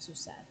potion. I'm so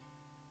sad.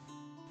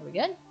 Are we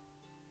good?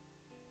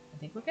 I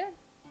think we're good.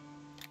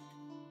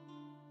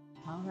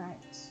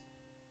 Alright.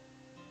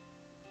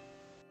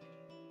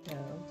 So,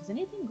 does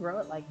anything grow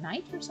at like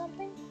night or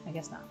something? I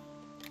guess not.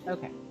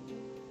 Okay.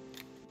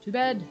 Too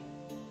bad.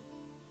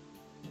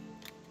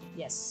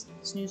 Yes.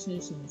 Snooze,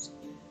 snooze, snooze.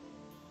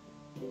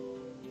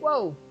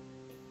 Whoa!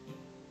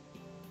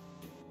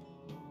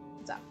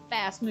 It's a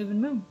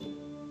fast-moving moon.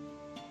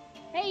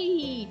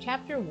 Hey!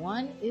 Chapter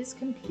 1 is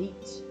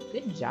complete.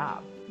 Good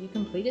job. You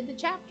completed the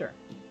chapter.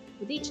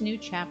 With each new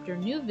chapter,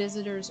 new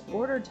visitors,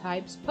 order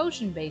types,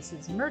 potion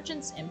bases,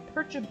 merchants, and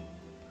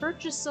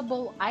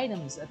purchasable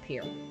items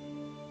appear.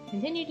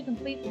 Continue to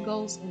complete the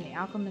goals in the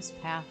Alchemist's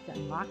Path to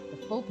unlock the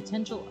full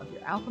potential of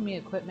your alchemy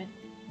equipment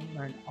and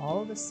learn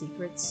all the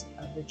secrets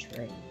of the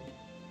trade.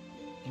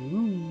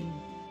 Ooh.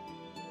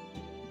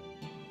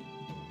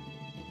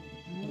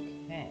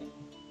 Okay.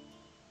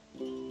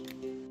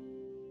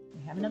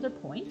 We have another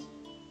point.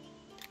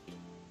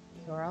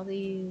 So are all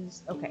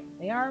these... Okay,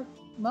 they are...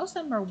 Most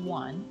of them are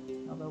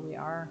 1, although we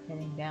are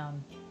heading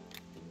down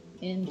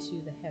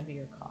into the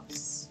heavier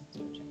costs.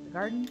 So we'll check the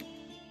garden.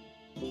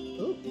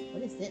 Ooh,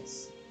 what is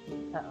this?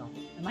 Uh-oh.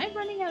 Am I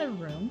running out of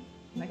room?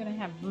 Am I going to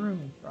have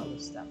room for all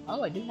this stuff?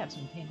 Oh, I do have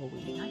some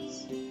tangleweed.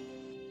 Nice.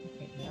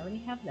 Okay, we already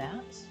have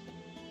that.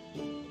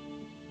 We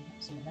have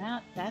some of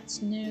that.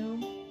 That's new.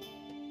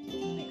 Let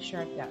me make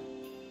sure I've got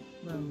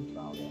room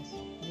for all this.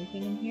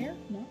 Anything in here?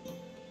 No?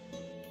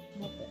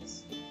 What about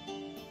this?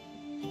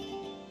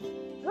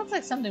 It looks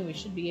like something we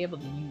should be able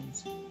to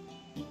use.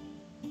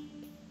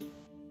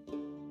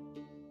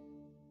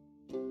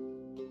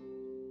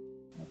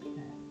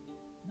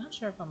 Not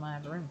sure if I'm gonna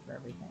have room for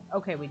everything.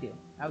 Okay, we do.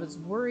 I was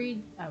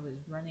worried I was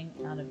running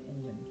out of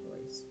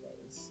inventory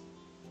space.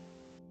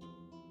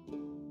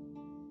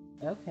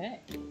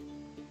 Okay.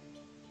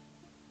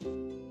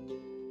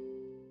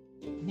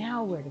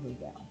 Now where do we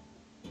go?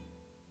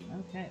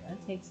 Okay,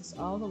 that takes us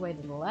all the way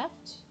to the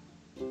left.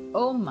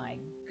 Oh my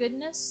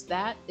goodness,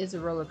 that is a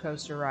roller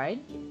coaster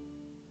ride.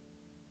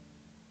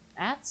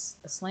 That's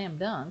a slam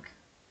dunk.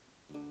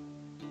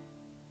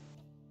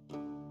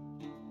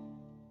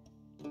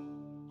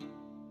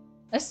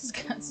 This has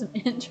got some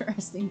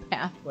interesting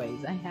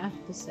pathways, I have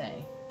to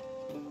say.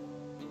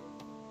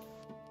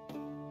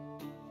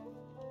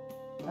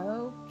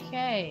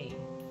 Okay.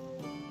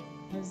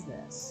 What is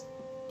this?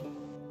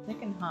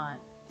 Thick and hot,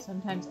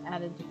 sometimes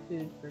added to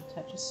food for a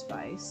touch of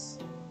spice.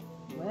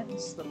 Wet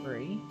and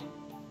slippery.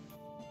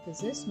 Does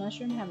this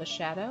mushroom have a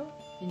shadow?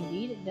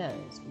 Indeed it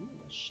does. Ooh,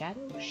 a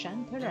shadow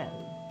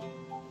chanterelle.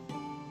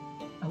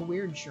 A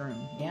weird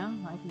shroom. Yeah,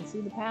 I can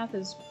see the path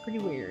is pretty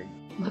weird.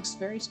 Looks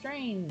very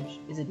strange.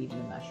 Is it even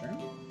a mushroom?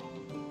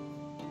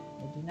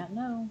 I do not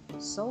know.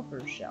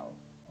 Sulfur shell.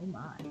 Oh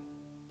my.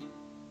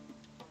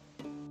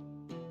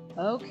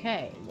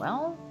 Okay,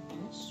 well,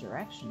 which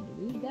direction do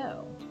we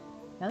go?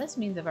 Now this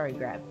means I've already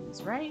grabbed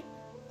these, right?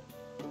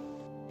 I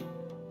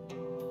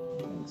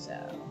think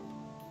so.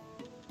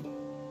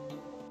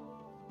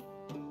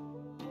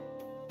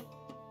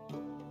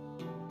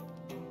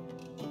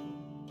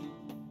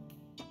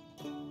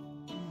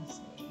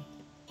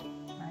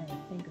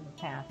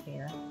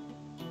 Here.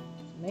 So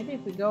maybe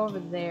if we go over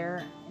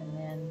there and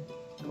then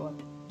go up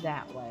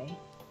that way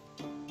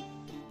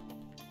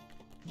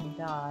and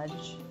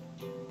dodge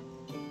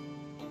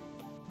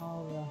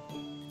all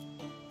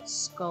the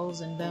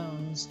skulls and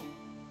bones.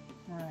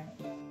 Alright.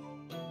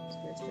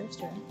 Stir, stir,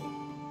 stir.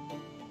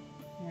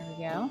 There we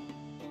go.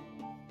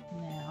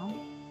 Now.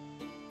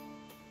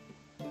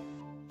 There.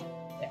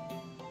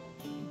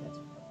 I think that's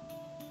what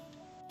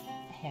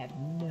I have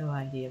no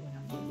idea what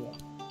I'm going to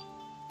get.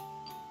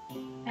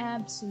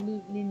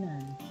 Absolutely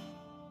none.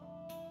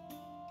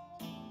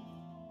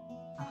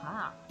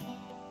 Aha.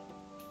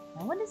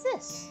 Now what is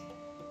this?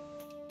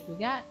 We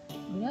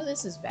know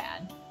this is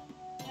bad.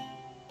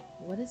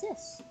 What is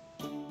this?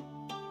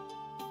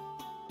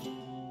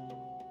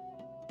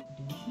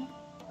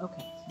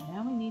 Okay, so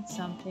now we need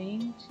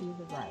something to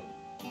the right.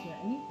 Is there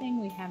anything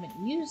we haven't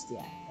used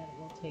yet that it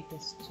will take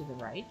us to the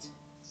right.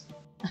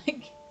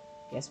 I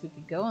guess we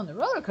could go on the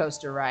roller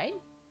coaster ride.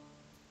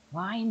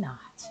 Why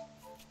not?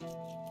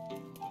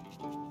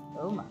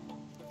 Oh my.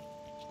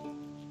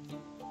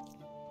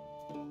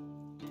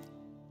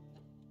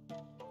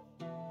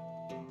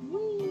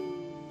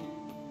 Whee!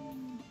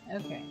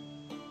 Okay.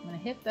 I'm gonna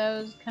hit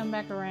those, come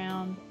back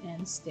around,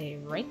 and stay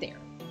right there.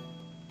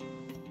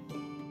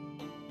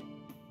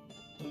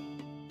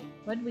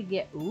 What did we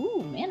get?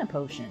 Ooh, mana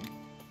potion.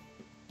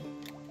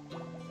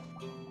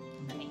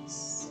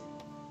 Nice.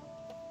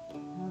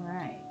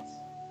 Alright.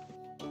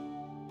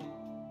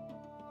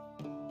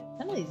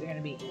 Some of these are going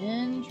to be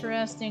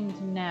interesting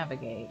to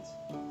navigate.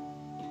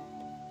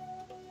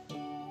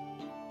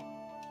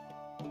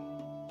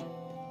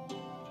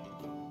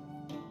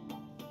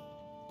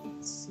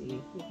 Let's see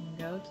if we can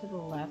go to the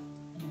left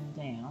and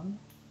down.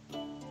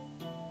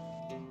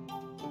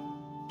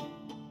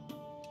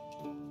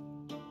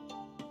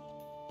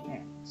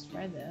 There, let's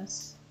try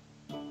this.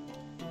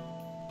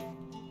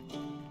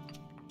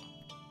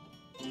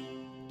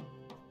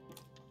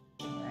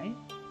 Alright.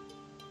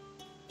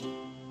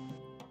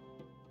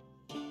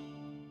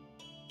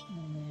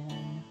 And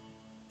then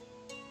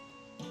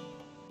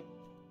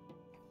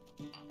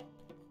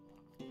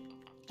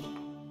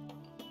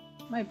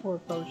my poor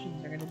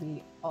potions are going to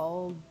be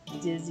all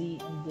dizzy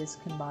and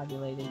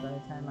discombobulated by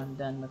the time I'm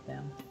done with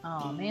them.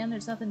 Oh man,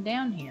 there's nothing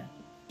down here.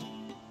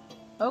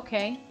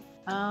 Okay.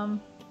 Now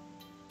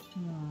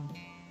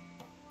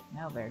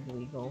where do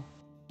we go?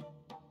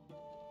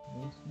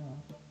 There's no.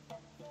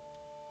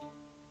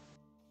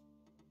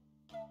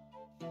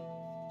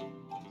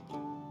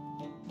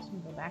 Let's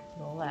go back to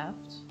the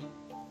left.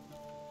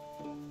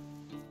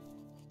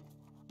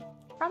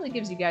 Probably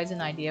gives you guys an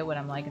idea what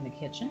I'm like in the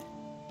kitchen.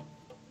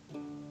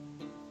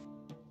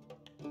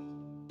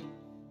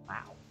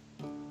 Wow.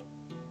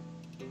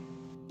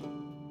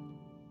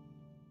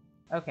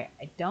 Okay,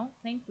 I don't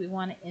think we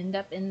want to end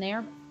up in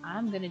there.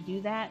 I'm going to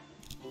do that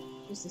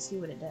just to see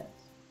what it does.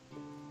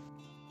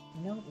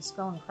 You know what the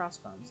skull and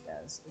crossbones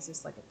does? Is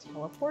this like a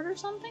teleport or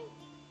something?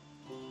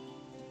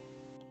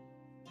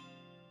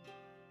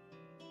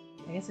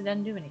 I guess it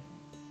doesn't do anything.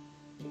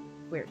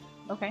 Weird.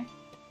 Okay,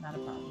 not a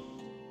problem.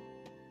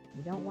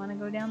 We don't want to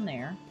go down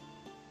there.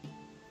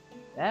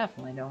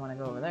 Definitely don't want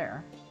to go over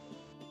there.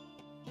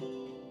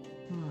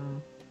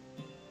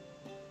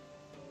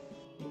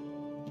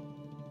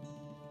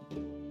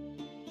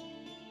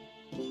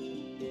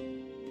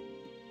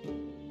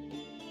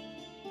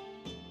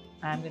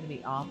 I'm going to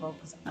be awful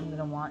because I'm going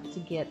to want to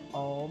get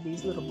all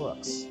these little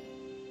books.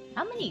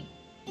 How many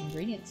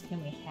ingredients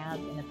can we have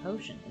in a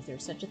potion? Is there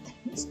such a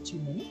thing as too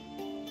many?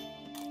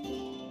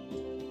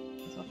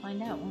 Guess I'll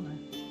find out, won't I?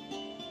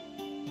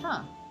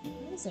 Huh.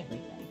 What is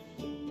everything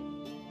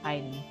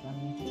hiding from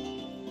me?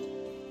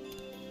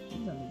 This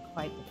is going to be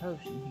quite the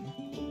potion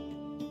here.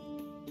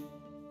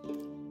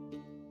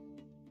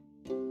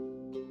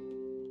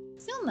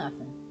 Still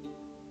nothing.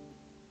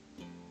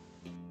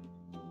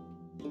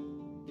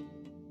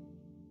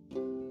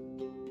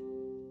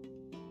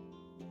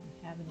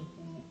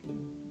 Anything that can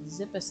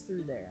zip us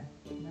through there?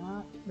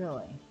 Not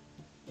really.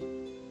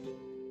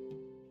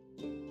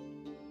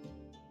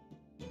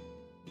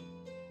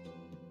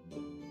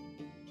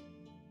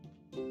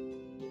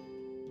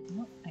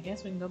 Well, I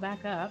guess we can go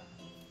back up.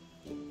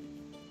 There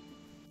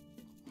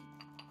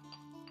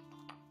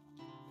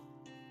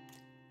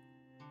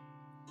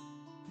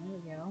we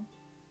go.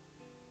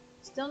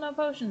 Still no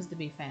potions to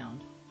be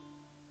found.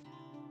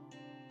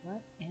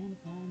 What am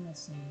I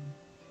missing?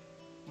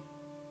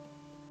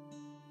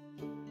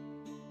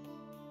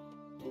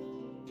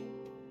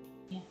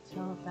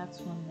 Tell if that's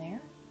one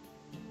there.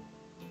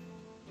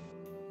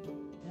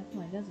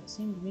 Definitely doesn't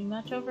seem to be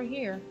much over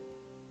here.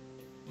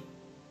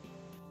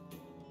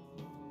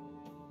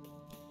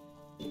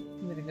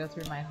 I'm going to go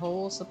through my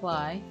whole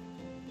supply.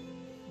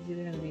 It's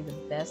either going to be the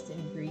best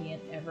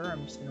ingredient ever, or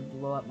I'm just going to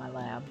blow up my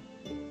lab.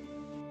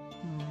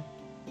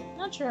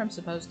 Not sure I'm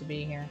supposed to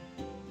be here.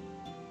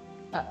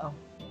 Uh-oh.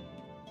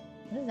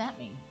 What does that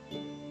mean?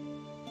 Can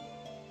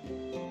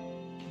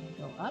I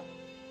go up?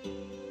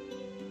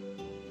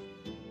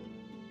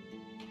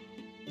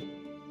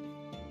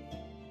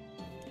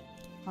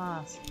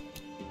 Pause.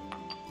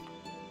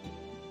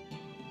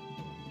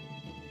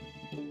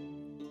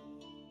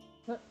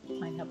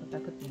 Might help if I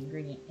put the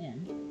ingredient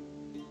in.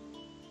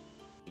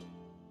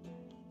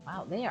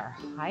 Wow, they are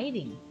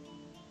hiding.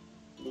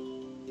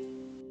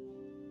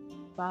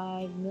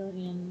 5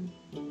 million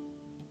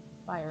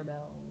fire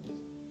bells.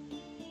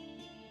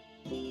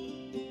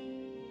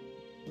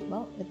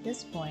 Well, at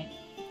this point,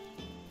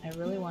 I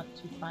really want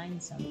to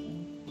find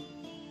something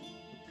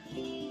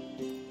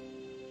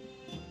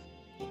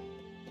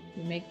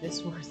to make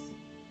this worth.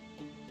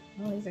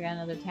 Well, at least I got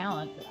another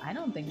talent, but I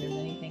don't think there's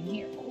anything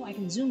here. Oh, I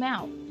can zoom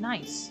out.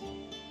 Nice.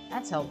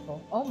 That's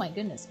helpful. Oh my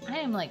goodness. I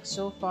am like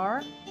so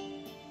far.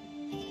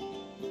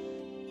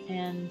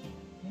 And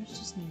there's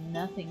just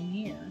nothing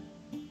here.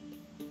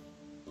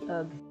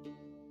 Ugh.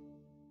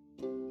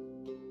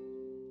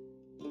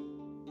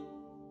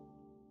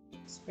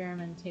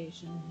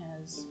 Experimentation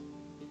has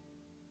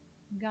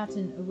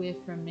gotten away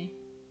from me,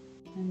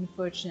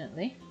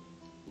 unfortunately.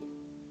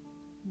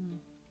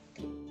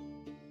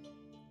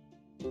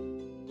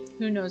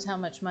 Who knows how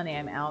much money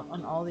I'm out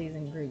on all these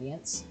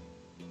ingredients.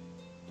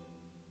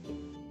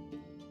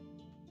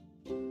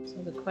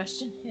 So the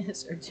question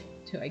is, or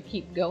do I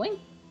keep going?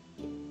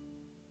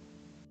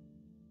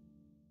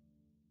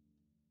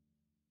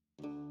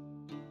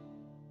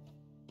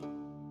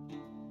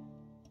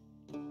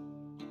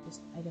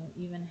 I don't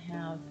even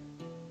have,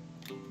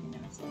 hang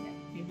on a second,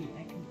 maybe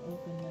I can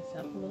open this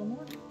up a little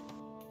more.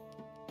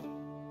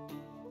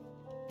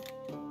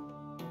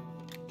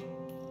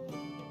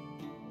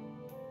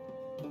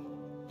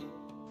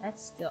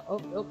 That's still,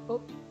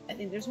 oh, I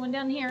think there's one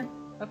down here.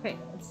 Okay,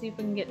 let's see if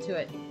we can get to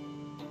it.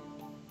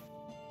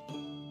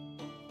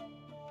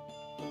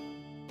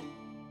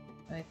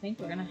 I think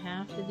we're gonna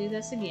have to do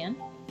this again.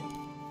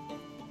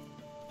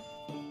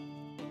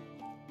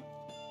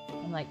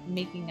 I'm like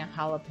making a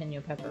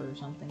jalapeno pepper or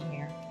something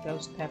here.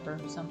 Ghost pepper,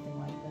 something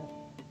like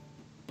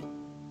that.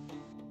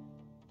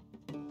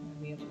 I'll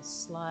be able to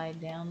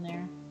slide down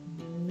there.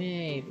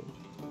 Maybe.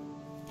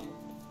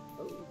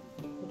 Oh,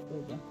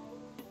 hopefully the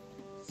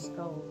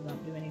skulls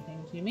don't do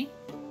anything to me.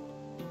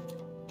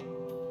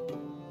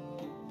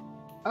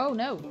 Oh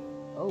no!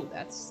 Oh,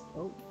 that's...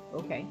 oh,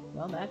 okay.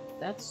 Well,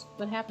 that's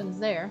what happens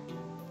there.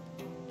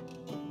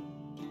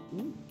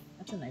 Ooh,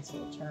 that's a nice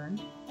little turn.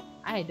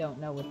 I don't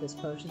know what this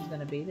potion's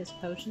going to be. This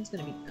potion's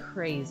going to be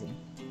crazy.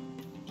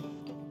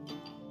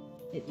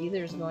 It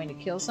either is going to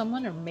kill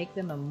someone or make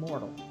them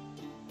immortal.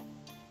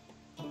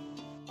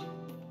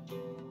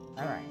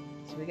 Alright,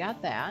 so we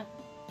got that.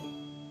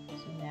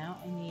 So now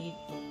I need...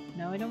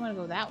 no, I don't want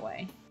to go that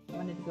way. I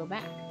wanted to go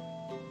back.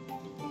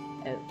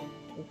 Oh,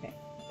 okay.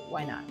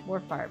 Why not? More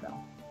firebell.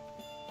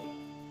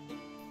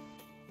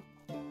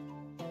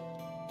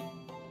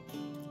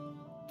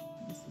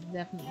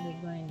 Definitely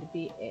going to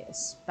be a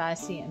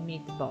spicy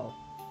meatball.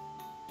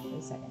 Wait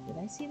a second, did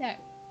I see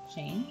that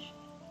change?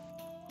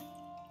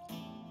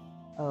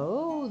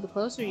 Oh, the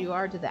closer you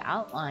are to the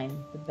outline,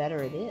 the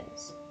better it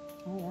is.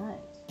 Alright.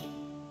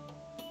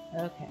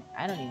 Okay,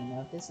 I don't even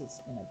know if this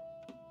is gonna...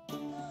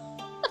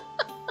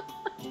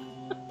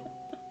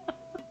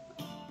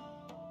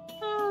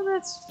 oh,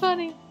 that's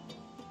funny.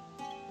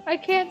 I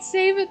can't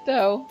save it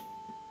though.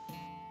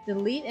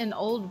 Delete an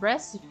old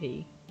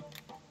recipe.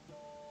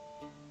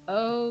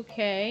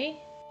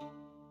 Okay.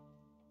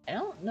 I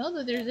don't know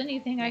that there's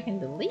anything I can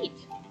delete.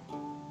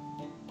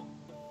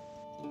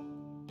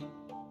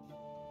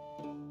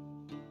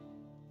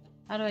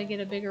 How do I get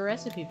a bigger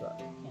recipe book?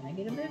 Can I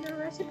get a bigger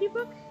recipe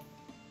book?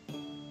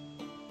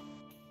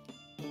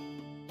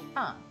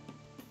 Huh.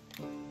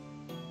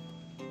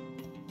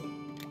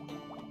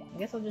 I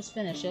guess I'll just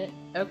finish it.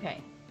 Okay.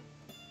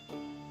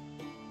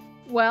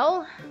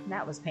 Well,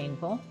 that was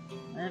painful.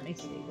 Let me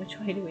see, which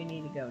way do we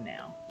need to go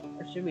now?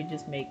 Or should we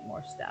just make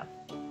more stuff?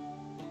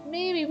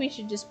 Maybe we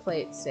should just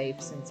play it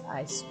safe since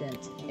I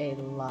spent a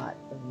lot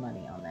of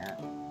money on that.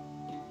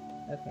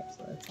 Okay,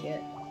 so let's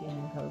get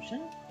healing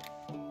potion.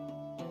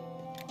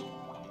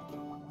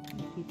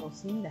 And people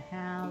seem to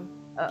have...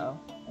 uh-oh,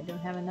 I don't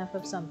have enough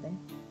of something.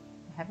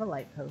 I have a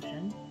light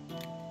potion.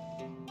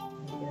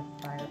 I'm gonna get a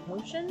fire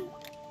potion.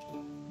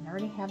 I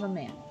already have a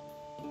mana.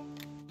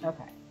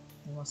 Okay.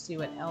 And we'll see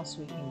what else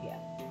we can get.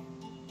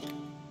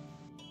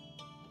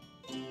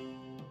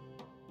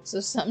 So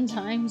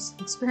sometimes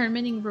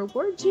experimenting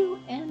rewards you,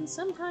 and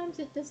sometimes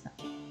it does not.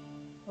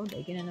 Oh,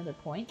 they get another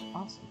point?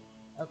 Awesome.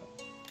 Okay.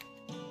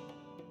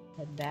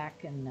 Head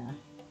back and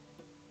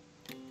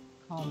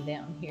calm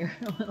down here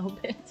a little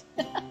bit.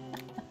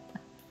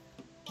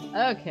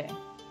 Okay.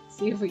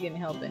 See if we can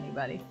help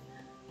anybody.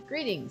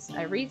 Greetings.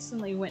 I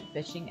recently went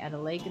fishing at a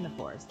lake in the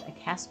forest. I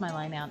cast my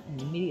line out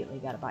and immediately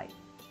got a bite.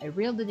 I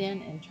reeled it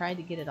in and tried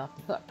to get it off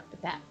the hook,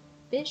 but that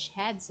fish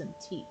had some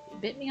teeth.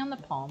 It bit me on the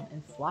palm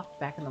and flopped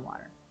back in the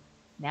water.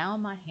 Now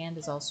my hand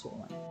is all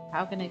swollen.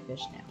 How can I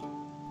fish now?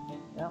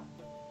 Well,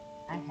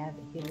 I have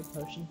a healing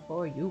potion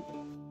for you.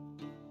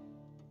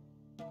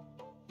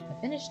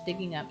 I finished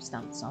digging up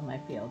stumps on my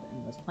field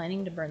and was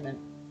planning to burn them,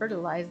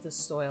 fertilize the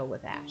soil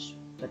with ash.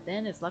 But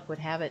then, as luck would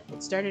have it,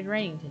 it started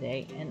raining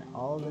today and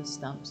all the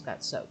stumps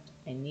got soaked.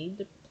 I need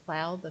to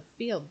plow the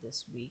field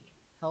this week.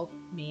 Help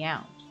me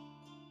out.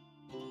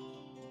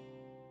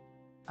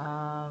 You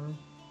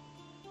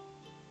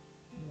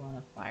want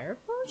a fire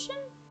potion?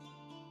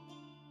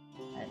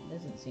 That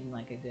doesn't seem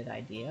like a good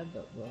idea,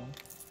 but we'll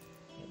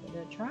give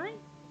it a try.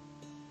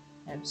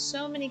 I have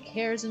so many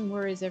cares and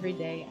worries every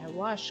day. I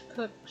wash,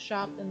 cook,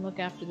 shop, and look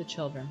after the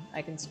children.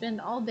 I can spend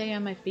all day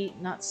on my feet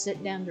and not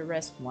sit down to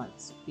rest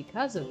once.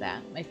 Because of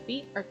that, my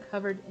feet are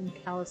covered in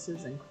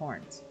calluses and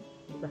corns.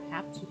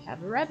 Perhaps you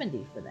have a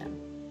remedy for them.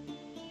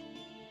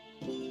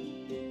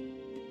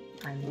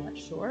 I'm not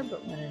sure,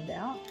 but when in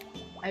doubt,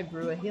 I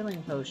brew a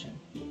healing potion.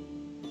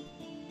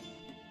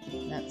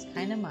 That's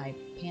kind of my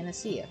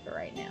panacea for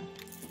right now.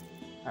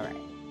 Alright.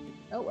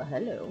 Oh, well,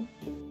 hello.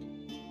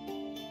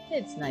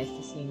 It's nice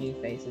to see new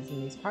faces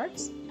in these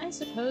parts. I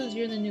suppose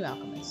you're the new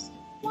alchemist.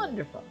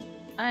 Wonderful.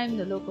 I'm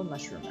the local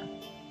mushroomer.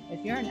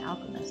 If you're an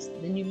alchemist,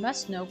 then you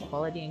must know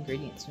quality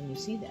ingredients when you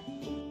see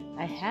them.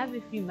 I have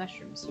a few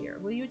mushrooms here.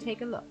 Will you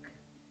take a look?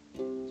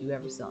 Do you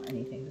ever sell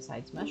anything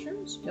besides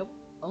mushrooms? Nope,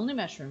 only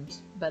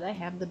mushrooms, but I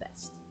have the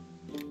best.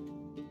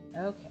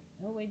 Okay,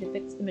 no way to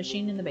fix the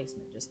machine in the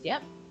basement just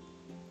yet.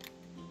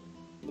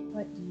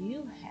 What do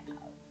you have?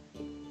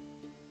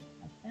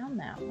 I found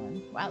that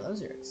one. Wow,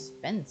 those are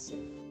expensive.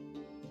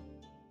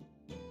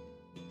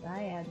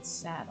 Dryad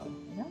saddle.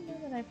 I don't know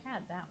that I've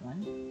had that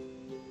one.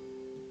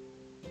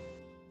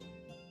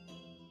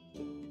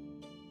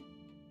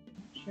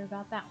 Not sure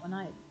about that one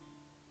either.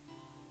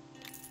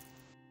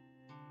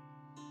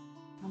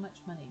 How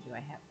much money do I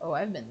have? Oh,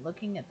 I've been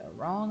looking at the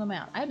wrong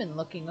amount. I've been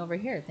looking over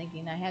here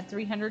thinking I had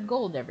 300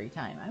 gold every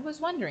time. I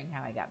was wondering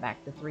how I got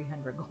back to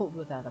 300 gold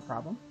without a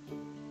problem.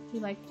 Would you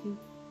like to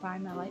buy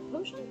my light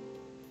potion?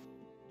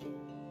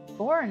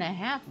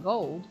 4.5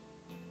 gold.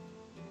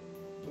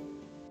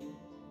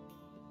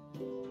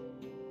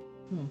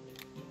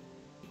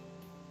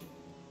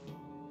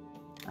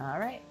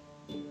 Alright.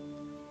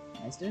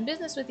 Nice doing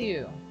business with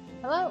you.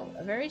 Hello.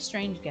 A very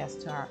strange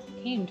guest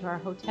came to our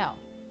hotel.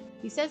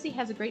 He says he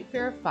has a great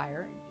fear of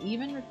fire and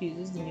even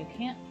refuses to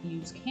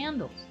use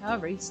candles.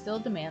 However, he still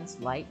demands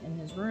light in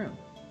his room.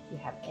 Do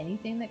you have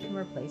anything that can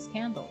replace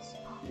candles?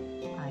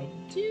 I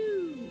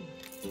do.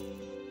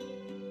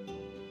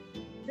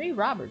 3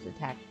 robbers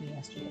attacked me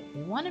yesterday.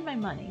 They wanted my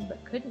money,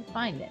 but couldn't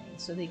find any,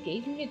 so they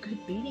gave me a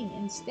good beating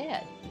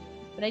instead.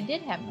 But I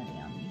did have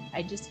money on me.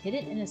 I just hid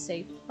it in a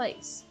safe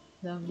place.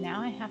 Though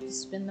now I have to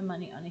spend the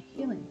money on a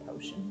healing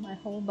potion. My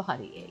whole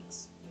body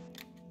aches.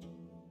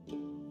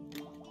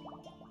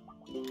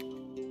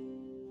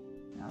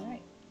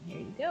 Alright, here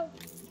you go.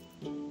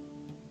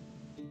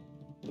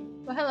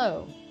 Well,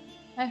 hello.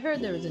 I heard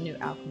there was a new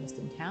alchemist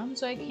in town,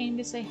 so I came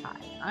to say hi.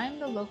 I'm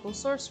the local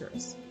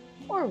sorceress.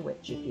 Or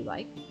witch, if you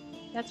like.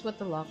 That's what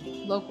the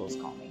locals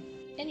call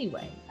me.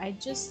 Anyway, I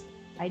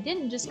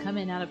didn't just come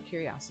in out of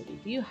curiosity.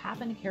 Do you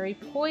happen to carry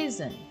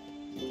poison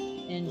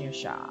in your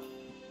shop?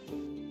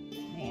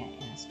 May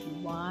I ask you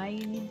why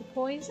you need the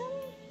poison?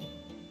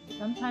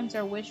 Sometimes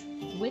our witch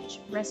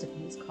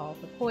recipes call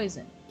for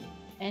poison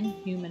and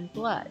human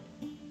blood,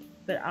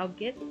 but I'll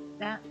get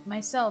that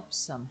myself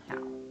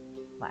somehow.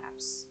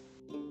 Laughs.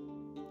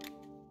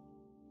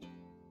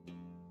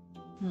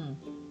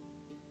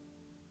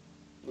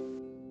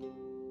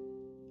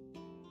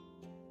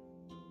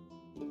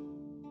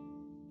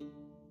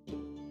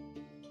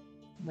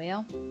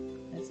 Well,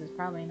 this is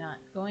probably not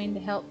going to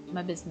help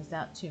my business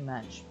out too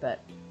much, but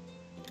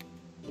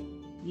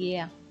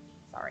yeah,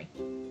 sorry.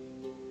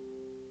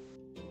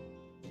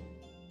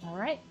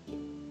 Alright,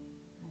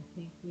 I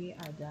think we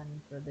are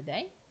done for the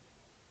day.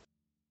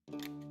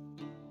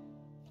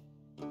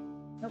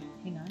 Oh,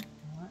 hang on,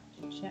 I want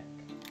to check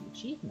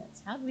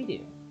achievements. How'd we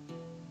do?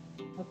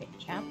 Okay,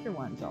 chapter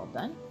 1's all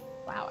done.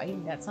 Wow, I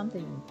even got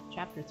something in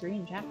chapter 3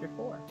 and chapter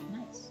 4.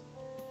 Nice.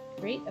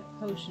 Create a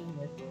potion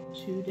with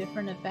 2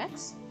 different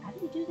effects. How do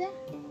you do that?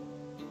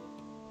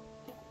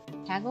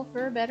 Haggle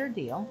for a better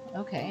deal.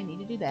 Okay, I need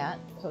to do that.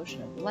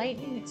 Potion of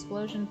lightning,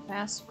 explosion,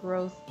 fast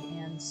growth,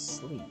 and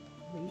sleep.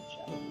 Reach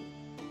up.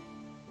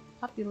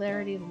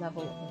 Popularity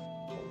level of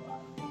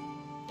 4.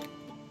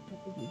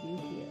 What did we do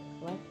here?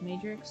 Collect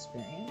major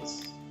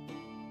experience.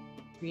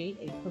 Create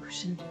a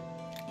potion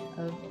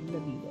of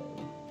libido.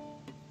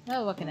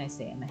 Oh, what can I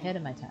say? I'm ahead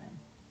of my time.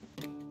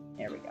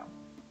 There we go.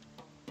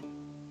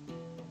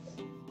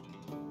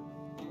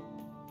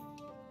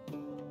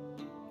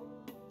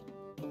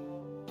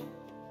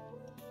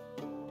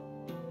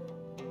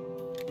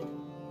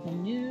 A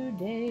new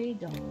day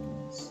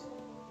dawns.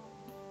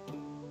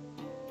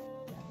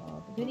 Grab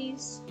all the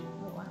goodies.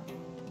 Oh wow,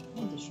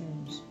 tons of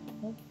shrooms.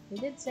 Well, they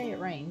did say it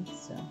rained,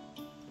 so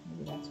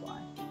maybe that's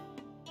why.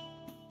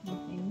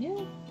 Anything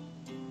new?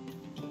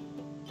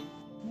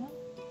 No,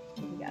 I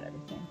think we got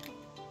everything.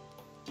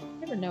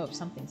 Never know if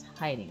something's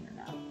hiding or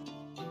not.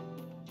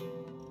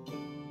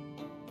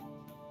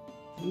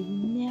 You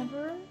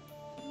never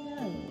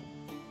know.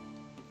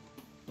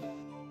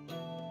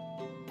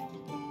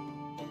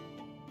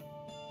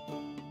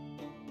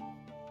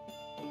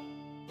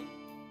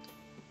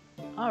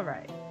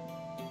 Alright.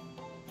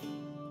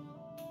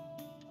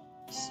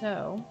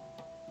 So,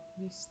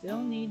 we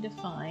still need to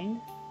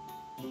find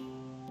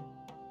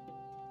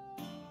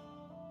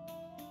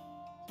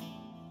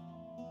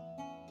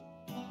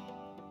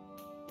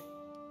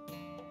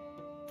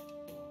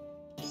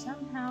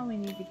somehow we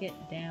need to get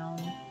down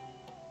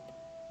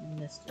in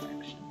this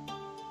direction.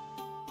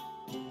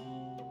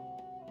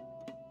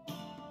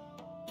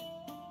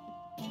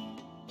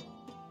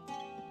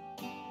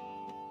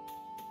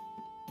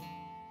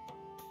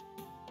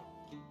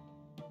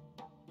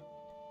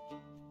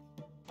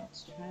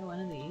 Let's try one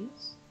of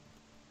these.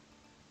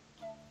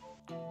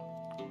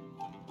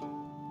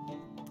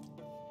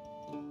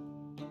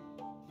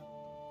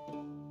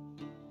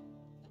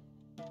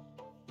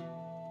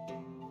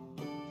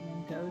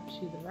 And go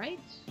to the right.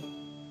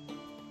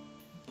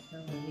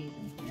 Throw one of these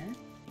in here.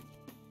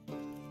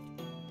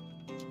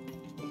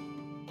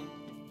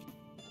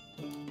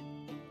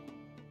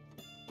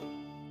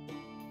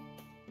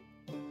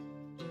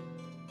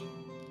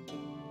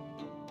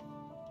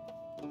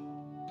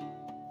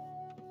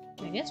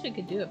 I guess we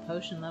could do a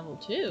potion level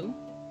 2.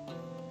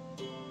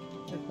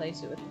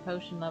 Replace it with the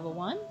potion level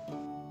 1.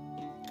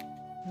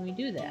 Can we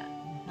do that?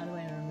 How do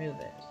I remove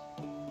it?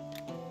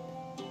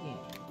 Yeah,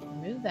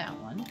 remove that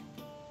one.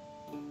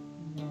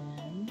 And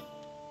then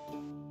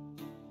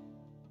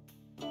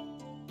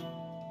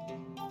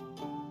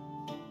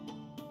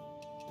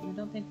I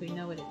don't think we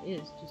know what it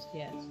is just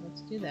yet, so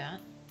let's do that.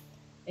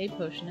 A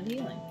potion of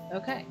healing.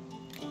 Okay,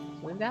 so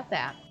we've got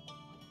that.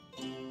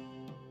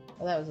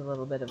 Well, that was a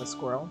little bit of a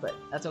squirrel, but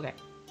that's okay.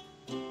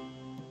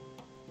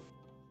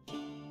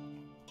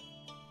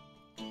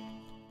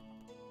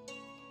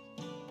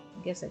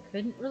 I guess I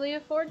couldn't really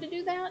afford to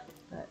do that,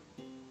 but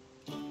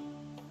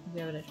I'll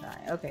give it a try.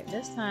 Okay,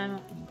 this time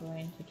I'm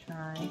going to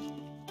try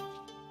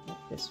it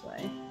this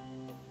way.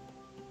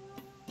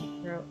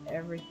 Throw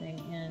everything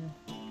in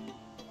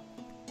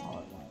all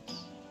at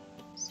once.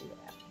 See what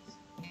happens.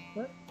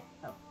 Whoop.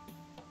 Oh.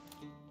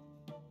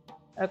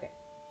 Okay,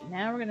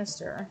 now we're gonna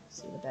stir.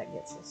 See what that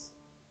gets us.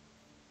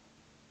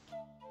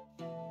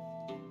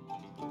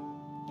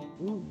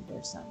 Ooh,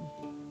 there's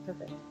something.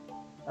 Perfect.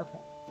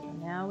 Okay, so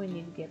now we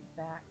need to get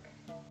back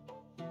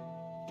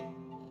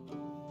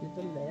to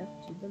the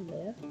left,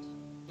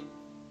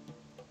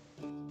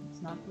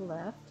 It's not the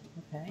left.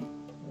 Okay, so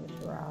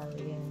we're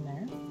already in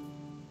there.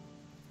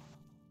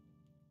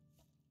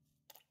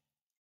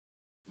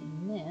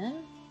 And then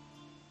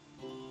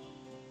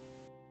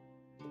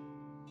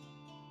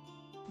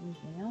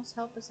anything else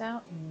help us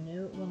out?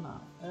 No, it will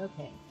not.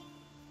 Okay.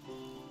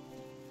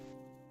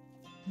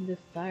 The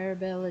fire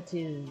bell it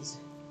is.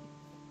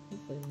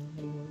 Hopefully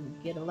we will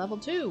get a level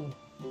 2.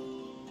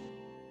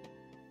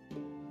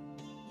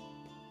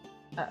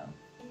 Uh-oh.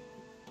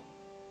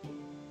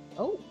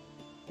 Oh,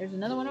 there's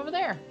another one over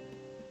there.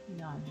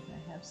 Hang on,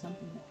 I have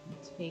something that can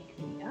take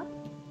me up.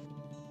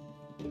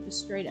 Just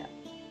straight up.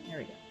 There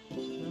we go.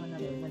 Just throw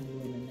another wind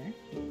balloon in there.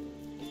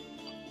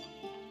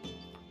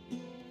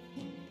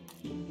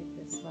 Get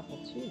this level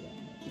 2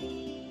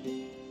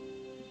 then.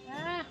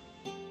 Ah!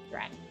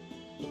 Drat.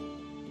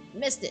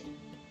 Missed it!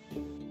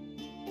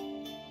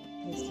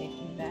 This takes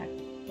me back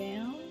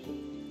down.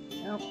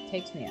 Nope,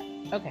 takes me up.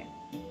 Okay.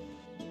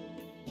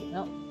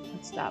 Nope,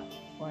 let's stop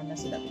before I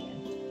mess it up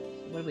again. So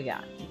what do we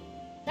got?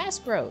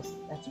 Fast growth.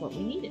 That's what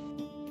we needed.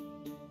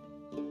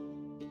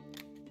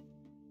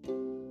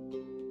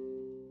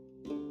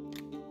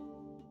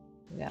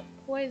 We got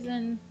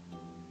poison.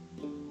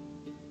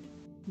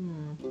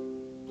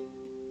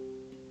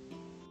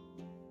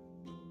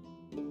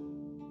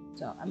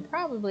 So I'm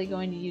probably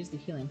going to use the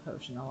healing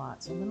potion a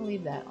lot, so I'm going to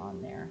leave that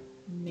on there.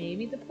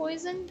 Maybe the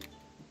poison?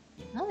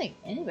 I don't think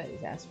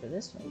anybody's asked for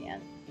this one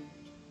yet.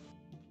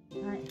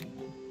 Alright, hang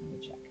on. Let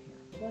me check here.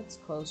 What's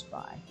close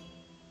by?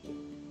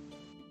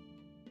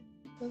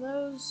 So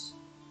those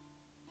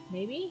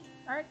maybe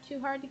aren't too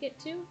hard to get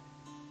to?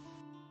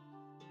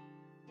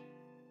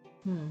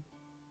 Don't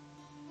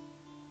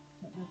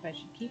know if I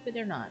should keep it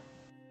or not.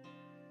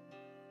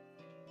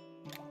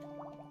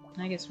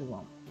 I guess we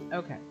won't.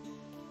 Okay.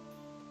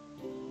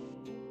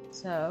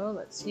 So,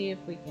 let's see if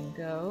we can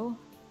go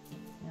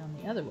down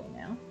the other way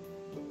now.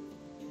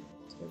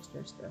 Stir,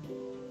 stir, stir. And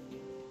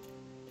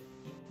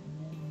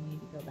then we need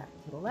to go back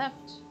to the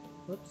left.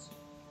 Whoops.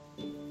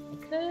 I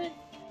could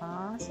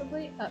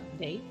possibly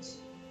update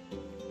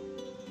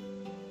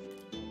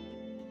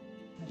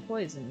my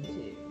poison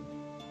too.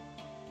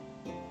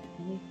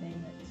 Anything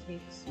that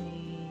takes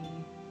me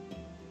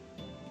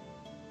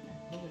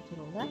back over to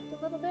the left a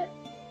little bit.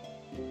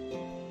 I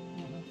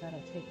don't know if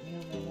that'll take me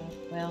over enough.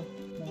 Well,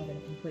 then we're going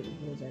to completely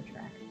lose our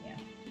track. Yeah.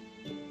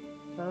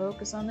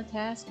 Focus on the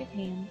task at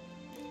hand.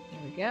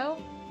 There we go.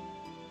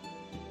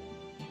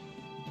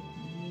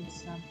 We need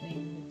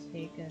something to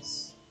take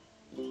us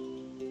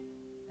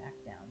back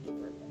down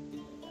further.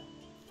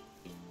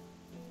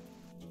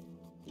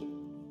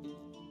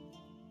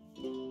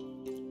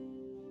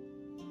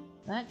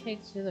 That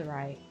takes to the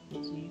right.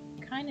 So you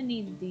kind of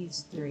need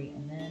these 3,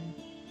 and then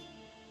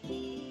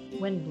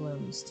wind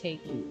blooms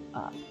take you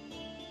up.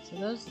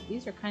 So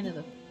these are kind of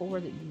the 4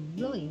 that you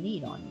really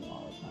need on you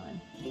all the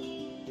time.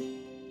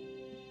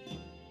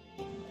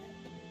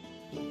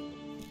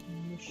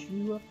 Push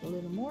you up a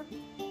little more.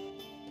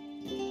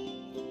 There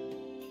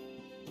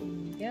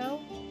you go.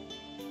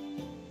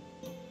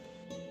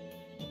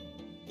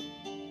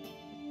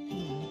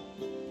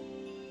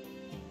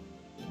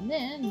 And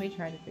then we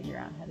try to figure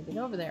out how to get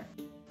over there.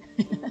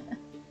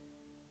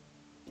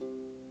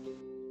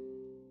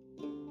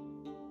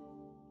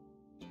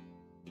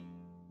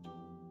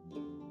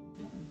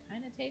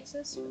 Kind of takes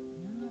us, but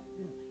not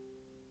really.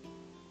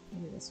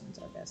 Maybe this one's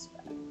our best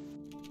bet.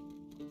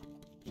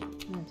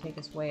 It's going to take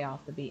us way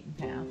off the beaten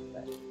path,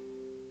 but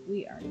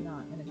we are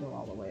not going to go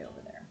all the way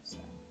over there. So,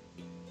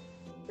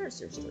 stir,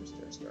 stir, stir,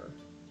 stir, stir.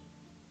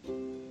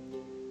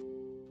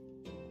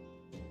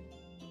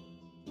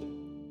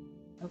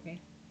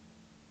 Okay.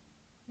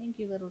 Thank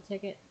you, little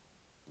ticket.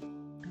 I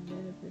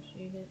really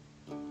appreciate it.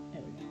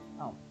 There we go.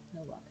 Oh,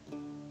 no luck.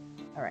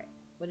 All right.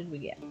 What did we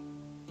get?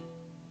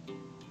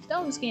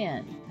 Stone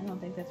skin! I don't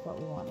think that's what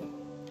we wanted.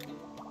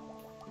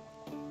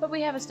 But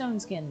we have a stone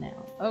skin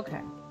now. Okay.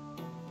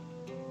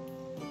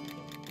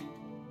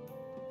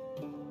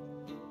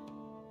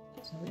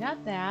 So we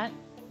got that.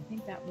 I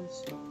think that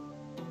was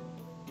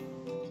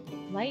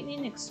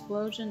lightning,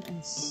 explosion,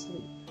 and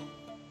sleep.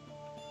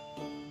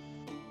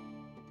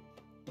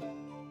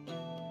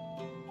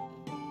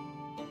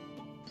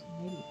 So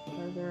maybe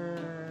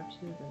further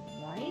to the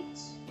right.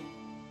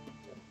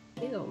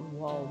 Big old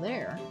wall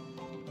there.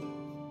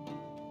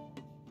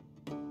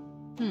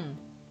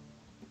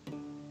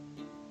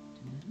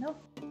 Nope.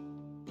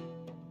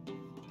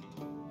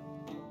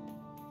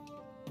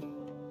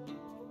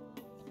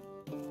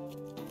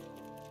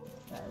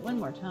 Try one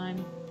more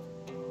time.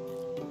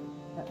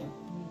 Let me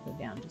go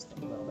down just a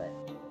little bit.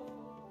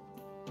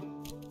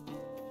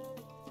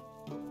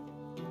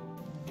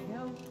 There we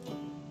go.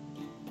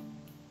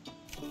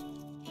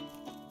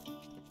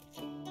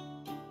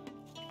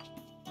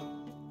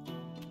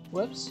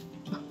 Whoops.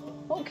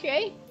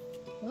 Okay.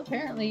 Well,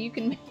 apparently you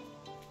can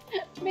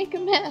make a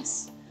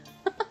mess.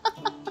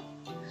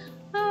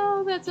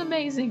 Oh, that's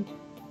amazing.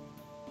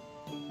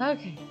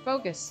 Okay,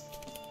 focus.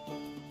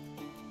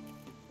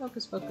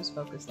 Focus, focus,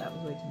 focus. That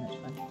was way too much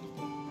fun.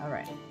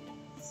 Alright.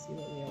 Let's see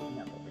what we open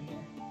up over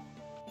here.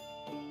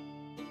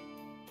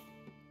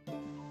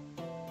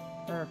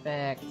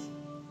 Perfect.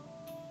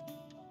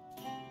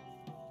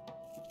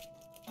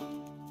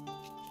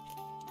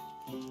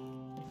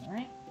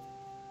 Alright.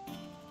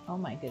 Oh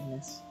my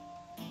goodness.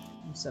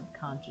 I'm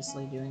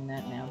subconsciously doing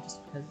that now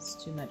just because it's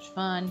too much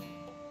fun.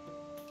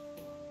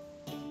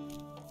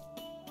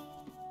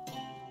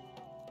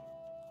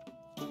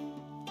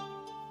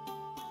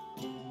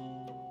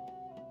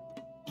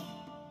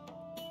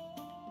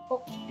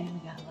 Oh, and we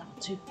got a level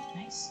 2.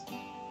 Nice.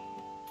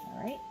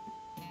 Alright.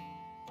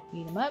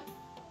 Heat them up.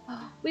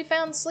 Oh, we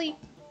found sleep!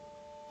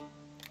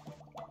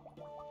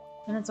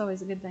 And that's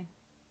always a good thing.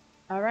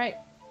 Alright,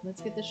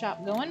 let's get the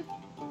shop going.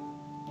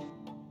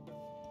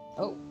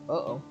 Oh,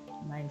 uh-oh.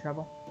 Am I in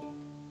trouble?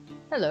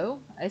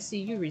 Hello, I see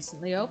you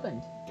recently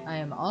opened. I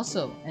am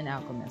also an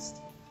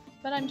alchemist,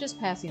 but I'm just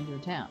passing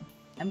through town.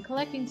 I'm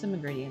collecting some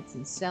ingredients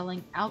and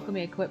selling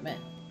alchemy equipment.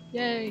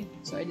 Yay!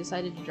 So I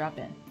decided to drop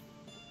in.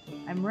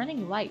 I'm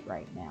running light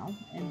right now,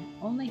 and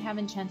only have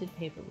enchanted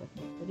paper with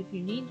me, but if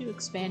you need to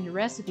expand your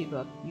recipe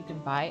book, you can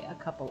buy a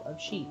couple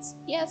of sheets.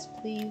 Yes,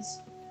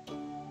 please.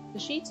 The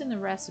sheets in the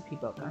recipe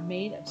book are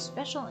made of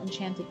special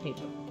enchanted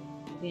paper.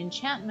 The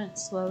enchantment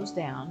slows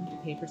down the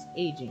paper's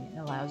aging and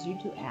allows you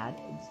to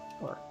add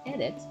or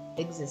edit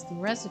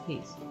existing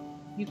recipes.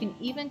 You can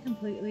even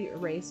completely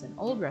erase an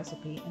old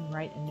recipe and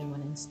write a new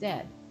one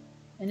instead.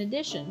 In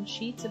addition,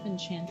 sheets of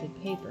enchanted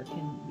paper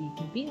can be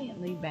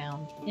conveniently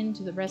bound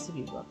into the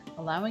recipe book,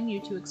 allowing you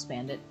to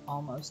expand it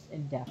almost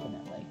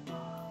indefinitely.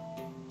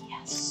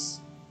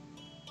 Yes!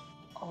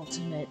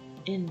 Ultimate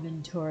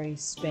inventory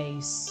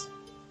space.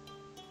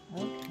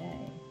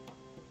 Okay.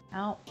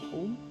 Oh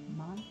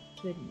my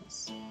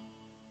goodness.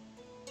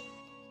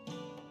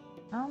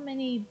 How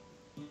many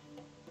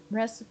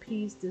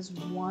recipes does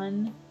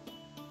one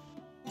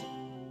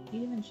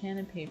sheet of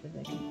enchanted paper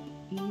that can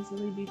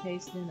easily be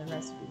pasted in the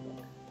recipe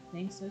book?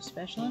 Thanks to a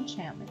special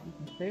enchantment, you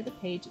can clear the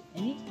page at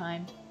any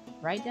time,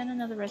 write down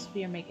another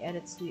recipe, or make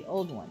edits to the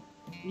old one.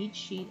 Each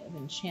sheet of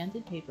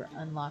enchanted paper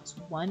unlocks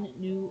one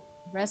new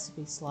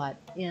recipe slot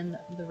in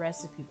the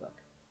recipe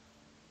book.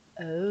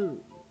 Oh,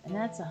 and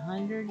that's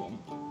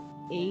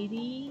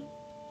 180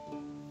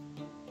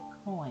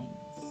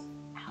 coins.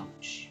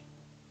 Ouch.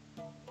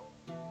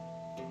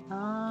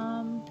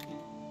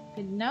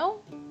 Good to know.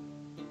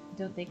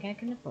 Don't think I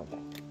can afford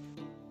that.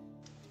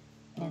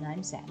 And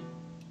I'm sad.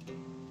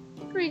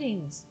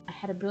 Greetings! I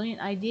had a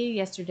brilliant idea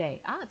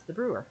yesterday. It's the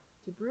brewer.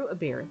 To brew a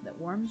beer that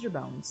warms your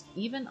bones,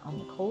 even on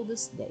the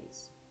coldest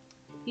days.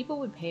 People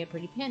would pay a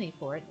pretty penny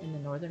for it in the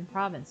northern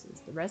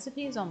provinces. The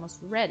recipe is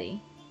almost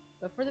ready,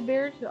 but for the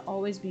beer to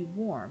always be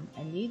warm,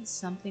 I need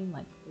something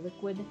like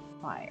liquid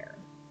fire.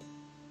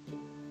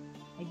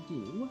 I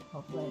do.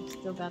 Hopefully I've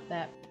still got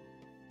that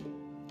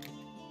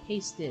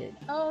pasted.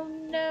 Oh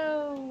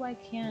no, I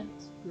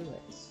can't brew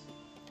it.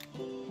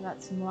 I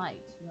got some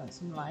light. You want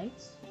some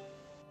light?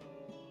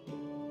 I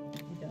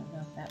don't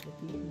know if that would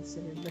be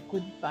considered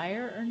liquid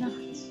fire or not.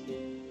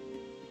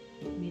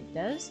 I mean, it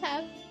does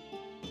have...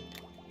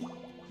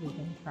 We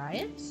can try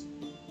it.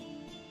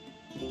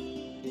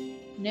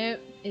 Nope,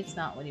 it's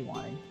not what he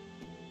wanted.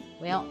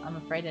 Well, I'm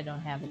afraid I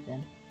don't have it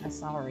then. I'm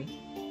sorry.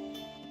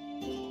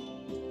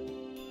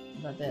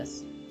 How about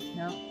this?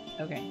 No?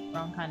 Okay,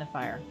 wrong kind of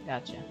fire.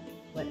 Gotcha.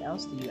 What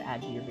else do you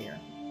add to your beer?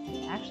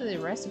 Actually,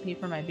 the recipe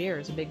for my beer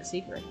is a big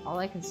secret. All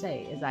I can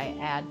say is I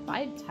add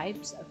 5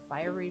 types of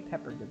fiery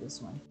pepper to this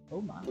one.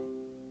 Oh my.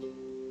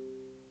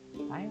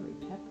 Fiery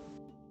pepper.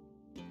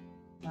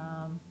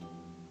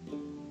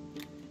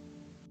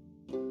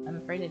 I'm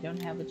afraid I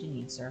don't have what you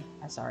need, sir.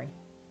 I'm sorry.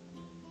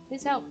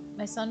 Please help.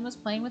 My son was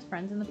playing with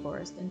friends in the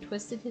forest and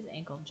twisted his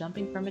ankle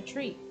jumping from a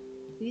tree.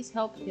 Please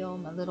help heal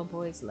my little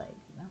boy's leg.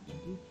 Well, I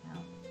do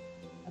have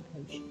a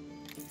potion.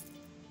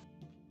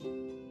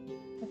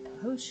 A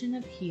potion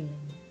of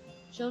healing.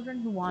 Children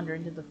who wander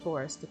into the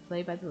forest to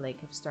play by the lake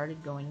have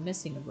started going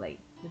missing of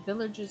late. The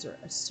villagers are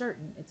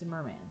certain it's a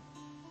merman.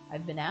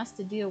 I've been asked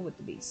to deal with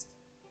the beast.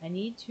 I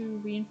need to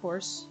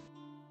reinforce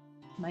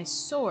my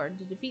sword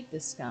to defeat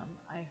this scum.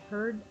 I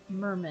heard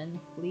mermen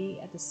flee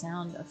at the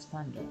sound of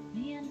thunder.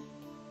 Man,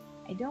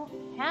 I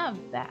don't have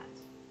that.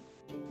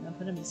 I'm gonna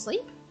put him to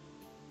sleep.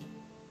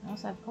 I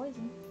also have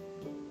poison.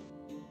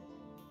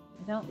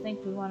 I don't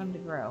think we want him to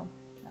grow.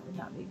 That would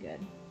not be good.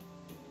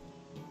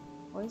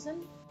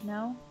 Poison?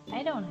 No,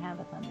 I don't have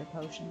a thunder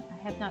potion. I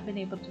have not been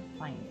able to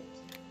find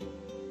it.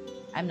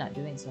 I'm not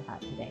doing so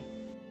hot today.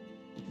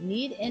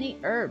 Need any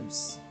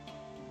herbs?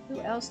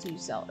 Who else do you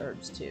sell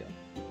herbs to?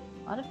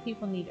 A lot of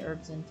people need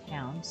herbs in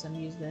town. Some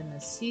use them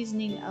as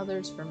seasoning,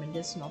 others for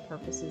medicinal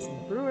purposes, and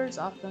the brewers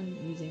often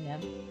using them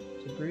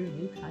to brew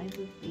new kinds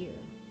of beer.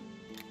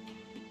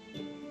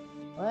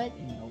 What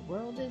in the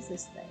world is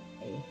this thing?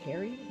 A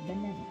hairy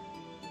banana.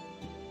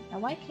 Now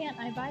why can't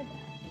I buy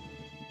that?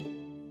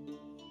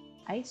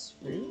 Ice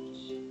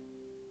fruit?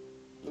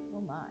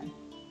 Oh my.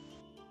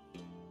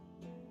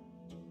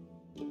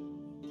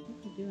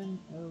 We're doing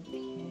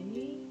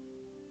okay.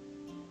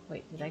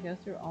 Wait, did I go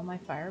through all my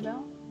fire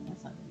bell?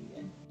 That's not gonna be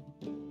good.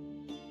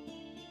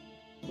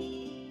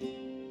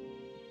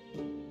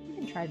 We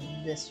can try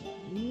this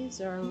one.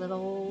 These are a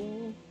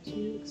little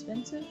too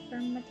expensive for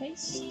my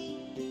taste.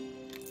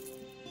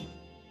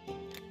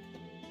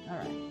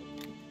 Alright.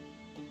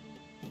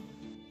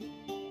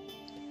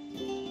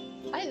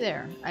 Hi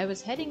there. I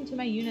was heading to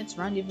my unit's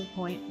rendezvous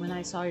point when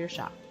I saw your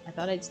shop. I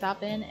thought I'd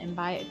stop in and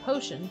buy a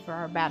potion for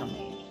our battle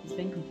mage. He's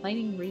been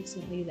complaining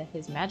recently that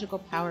his magical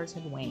powers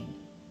have waned.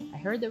 I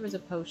heard there was a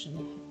potion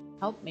to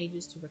help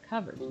mages to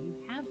recover. Do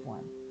you have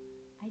one?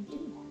 I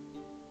do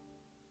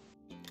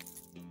have.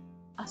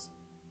 Awesome.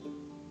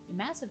 A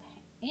massive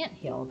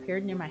anthill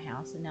appeared near my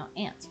house, and now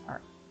ants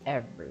are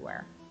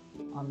everywhere.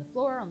 On the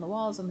floor, on the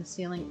walls, on the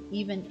ceiling,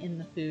 even in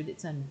the food.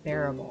 It's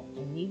unbearable.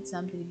 I need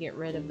something to get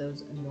rid of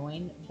those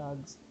annoying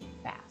bugs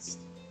fast.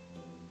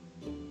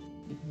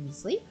 You can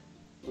sleep?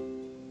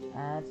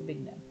 That's a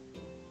big no.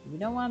 We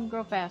don't want them to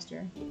grow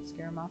faster.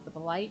 Scare them off with a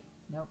light?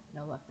 Nope,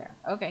 no luck there.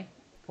 Okay.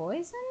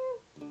 Poison?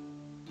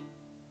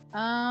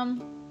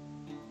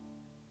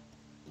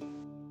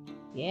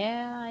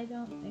 Yeah, I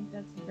don't think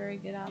that's a very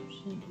good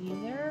option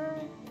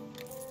either.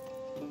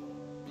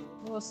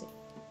 We'll see.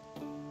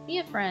 Be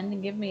a friend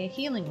and give me a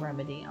healing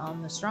remedy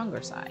on the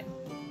stronger side.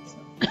 So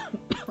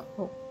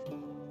oh.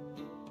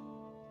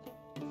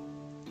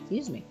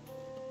 Excuse me.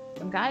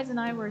 Some guys and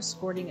I were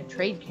escorting a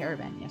trade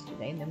caravan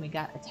yesterday, and then we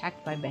got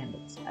attacked by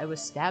bandits. I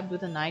was stabbed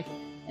with a knife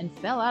and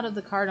fell out of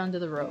the cart onto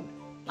the road.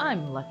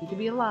 I'm lucky to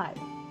be alive.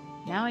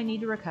 Now I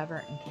need to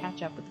recover and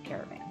catch up with the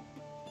caravan.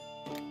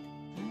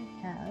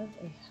 I have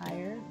a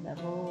higher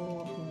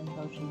level healing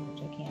potion,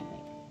 which I can't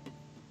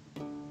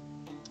make.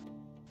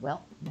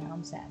 Well, now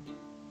I'm sad.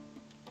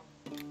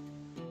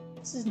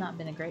 This has not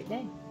been a great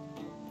day.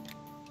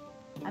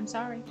 I'm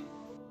sorry.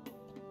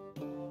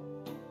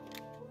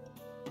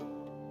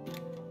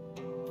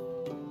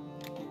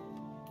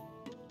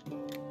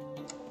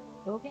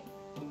 Okay.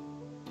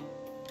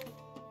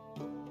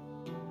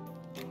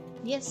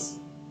 Yes,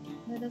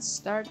 let us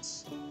start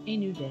a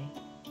new day.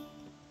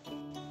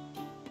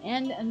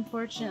 And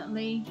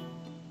unfortunately,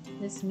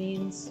 this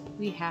means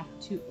we have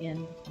to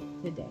end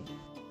the day.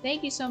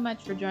 Thank you so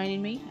much for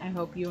joining me. I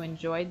hope you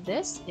enjoyed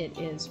this. It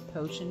is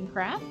Potion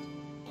Craft.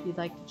 If you'd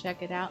like to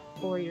check it out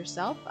for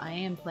yourself, I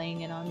am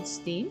playing it on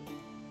Steam.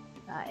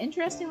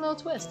 Interesting little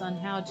twist on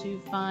how to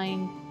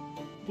find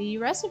the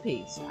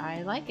recipes.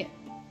 I like it.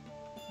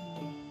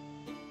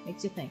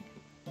 Makes you think.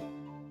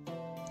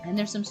 And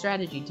there's some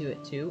strategy to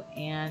it too.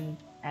 And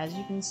as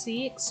you can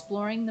see,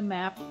 exploring the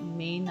map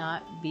may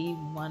not be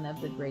one of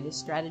the greatest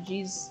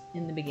strategies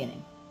in the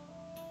beginning.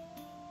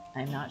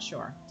 I'm not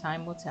sure.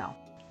 Time will tell.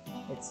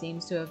 It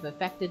seems to have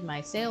affected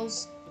my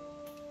sales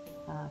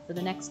for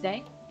the next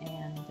day,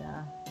 and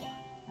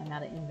I'm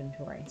out of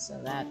inventory,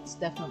 so that's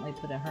definitely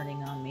put a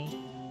hurting on me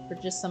for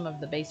just some of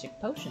the basic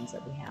potions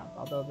that we have,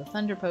 although the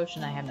Thunder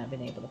Potion I have not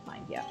been able to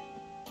find yet.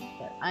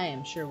 But I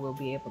am sure we'll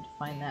be able to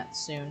find that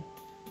soon.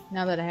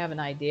 Now that I have an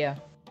idea,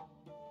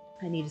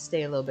 I need to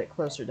stay a little bit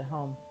closer to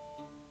home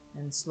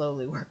and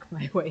slowly work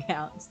my way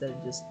out instead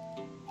of just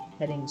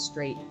heading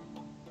straight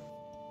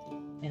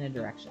in a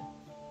direction.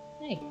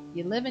 Hey,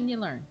 you live and you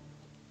learn.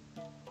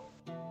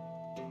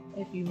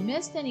 If you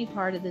missed any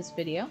part of this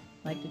video,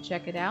 like to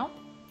check it out,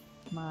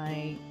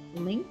 my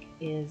link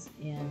is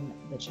in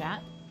the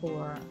chat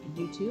for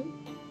YouTube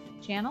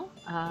channel.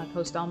 I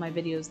post all my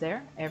videos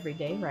there every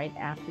day right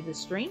after the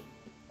stream.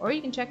 Or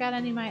you can check out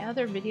any of my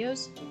other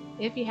videos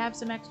if you have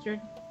some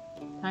extra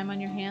time on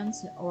your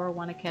hands or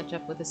want to catch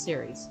up with a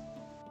series.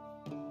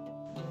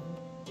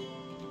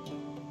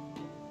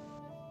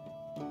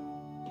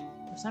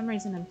 For some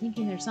reason I'm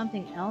thinking there's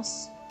something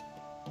else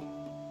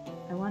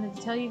I wanted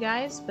to tell you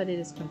guys, but it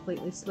has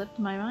completely slipped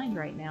my mind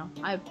right now.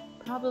 I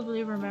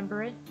probably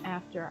remember it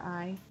after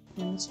I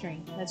end the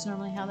stream. That's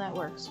normally how that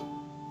works.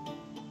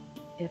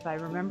 If I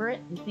remember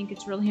it and think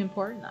it's really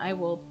important, I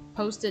will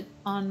post it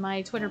on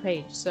my Twitter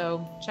page,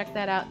 so check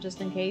that out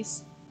just in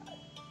case.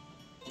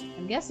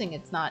 I'm guessing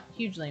it's not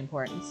hugely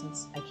important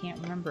since I can't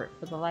remember it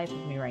for the life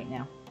of me right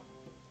now.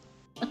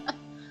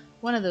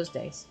 One of those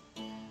days.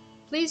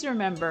 Please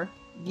remember,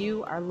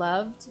 you are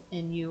loved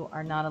and you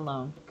are not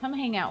alone. Come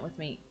hang out with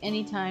me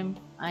anytime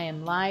I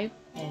am live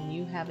and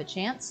you have a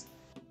chance.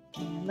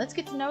 And let's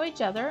get to know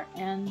each other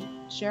and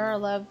share our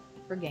love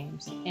for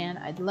games. And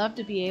I'd love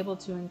to be able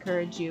to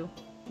encourage you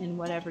in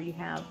whatever you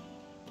have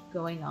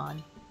going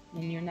on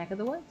in your neck of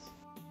the woods.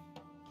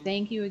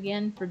 Thank you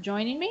again for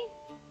joining me.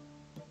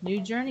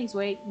 New journeys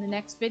wait in the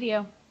next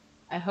video.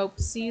 I hope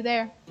to see you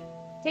there.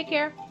 Take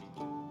care.